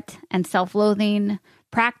regret and self-loathing,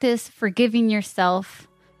 practice forgiving yourself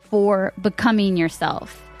for becoming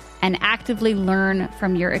yourself, and actively learn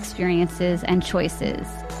from your experiences and choices.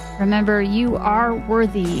 Remember, you are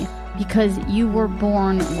worthy because you were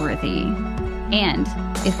born worthy. And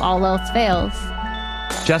if all else fails,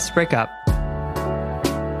 just break up.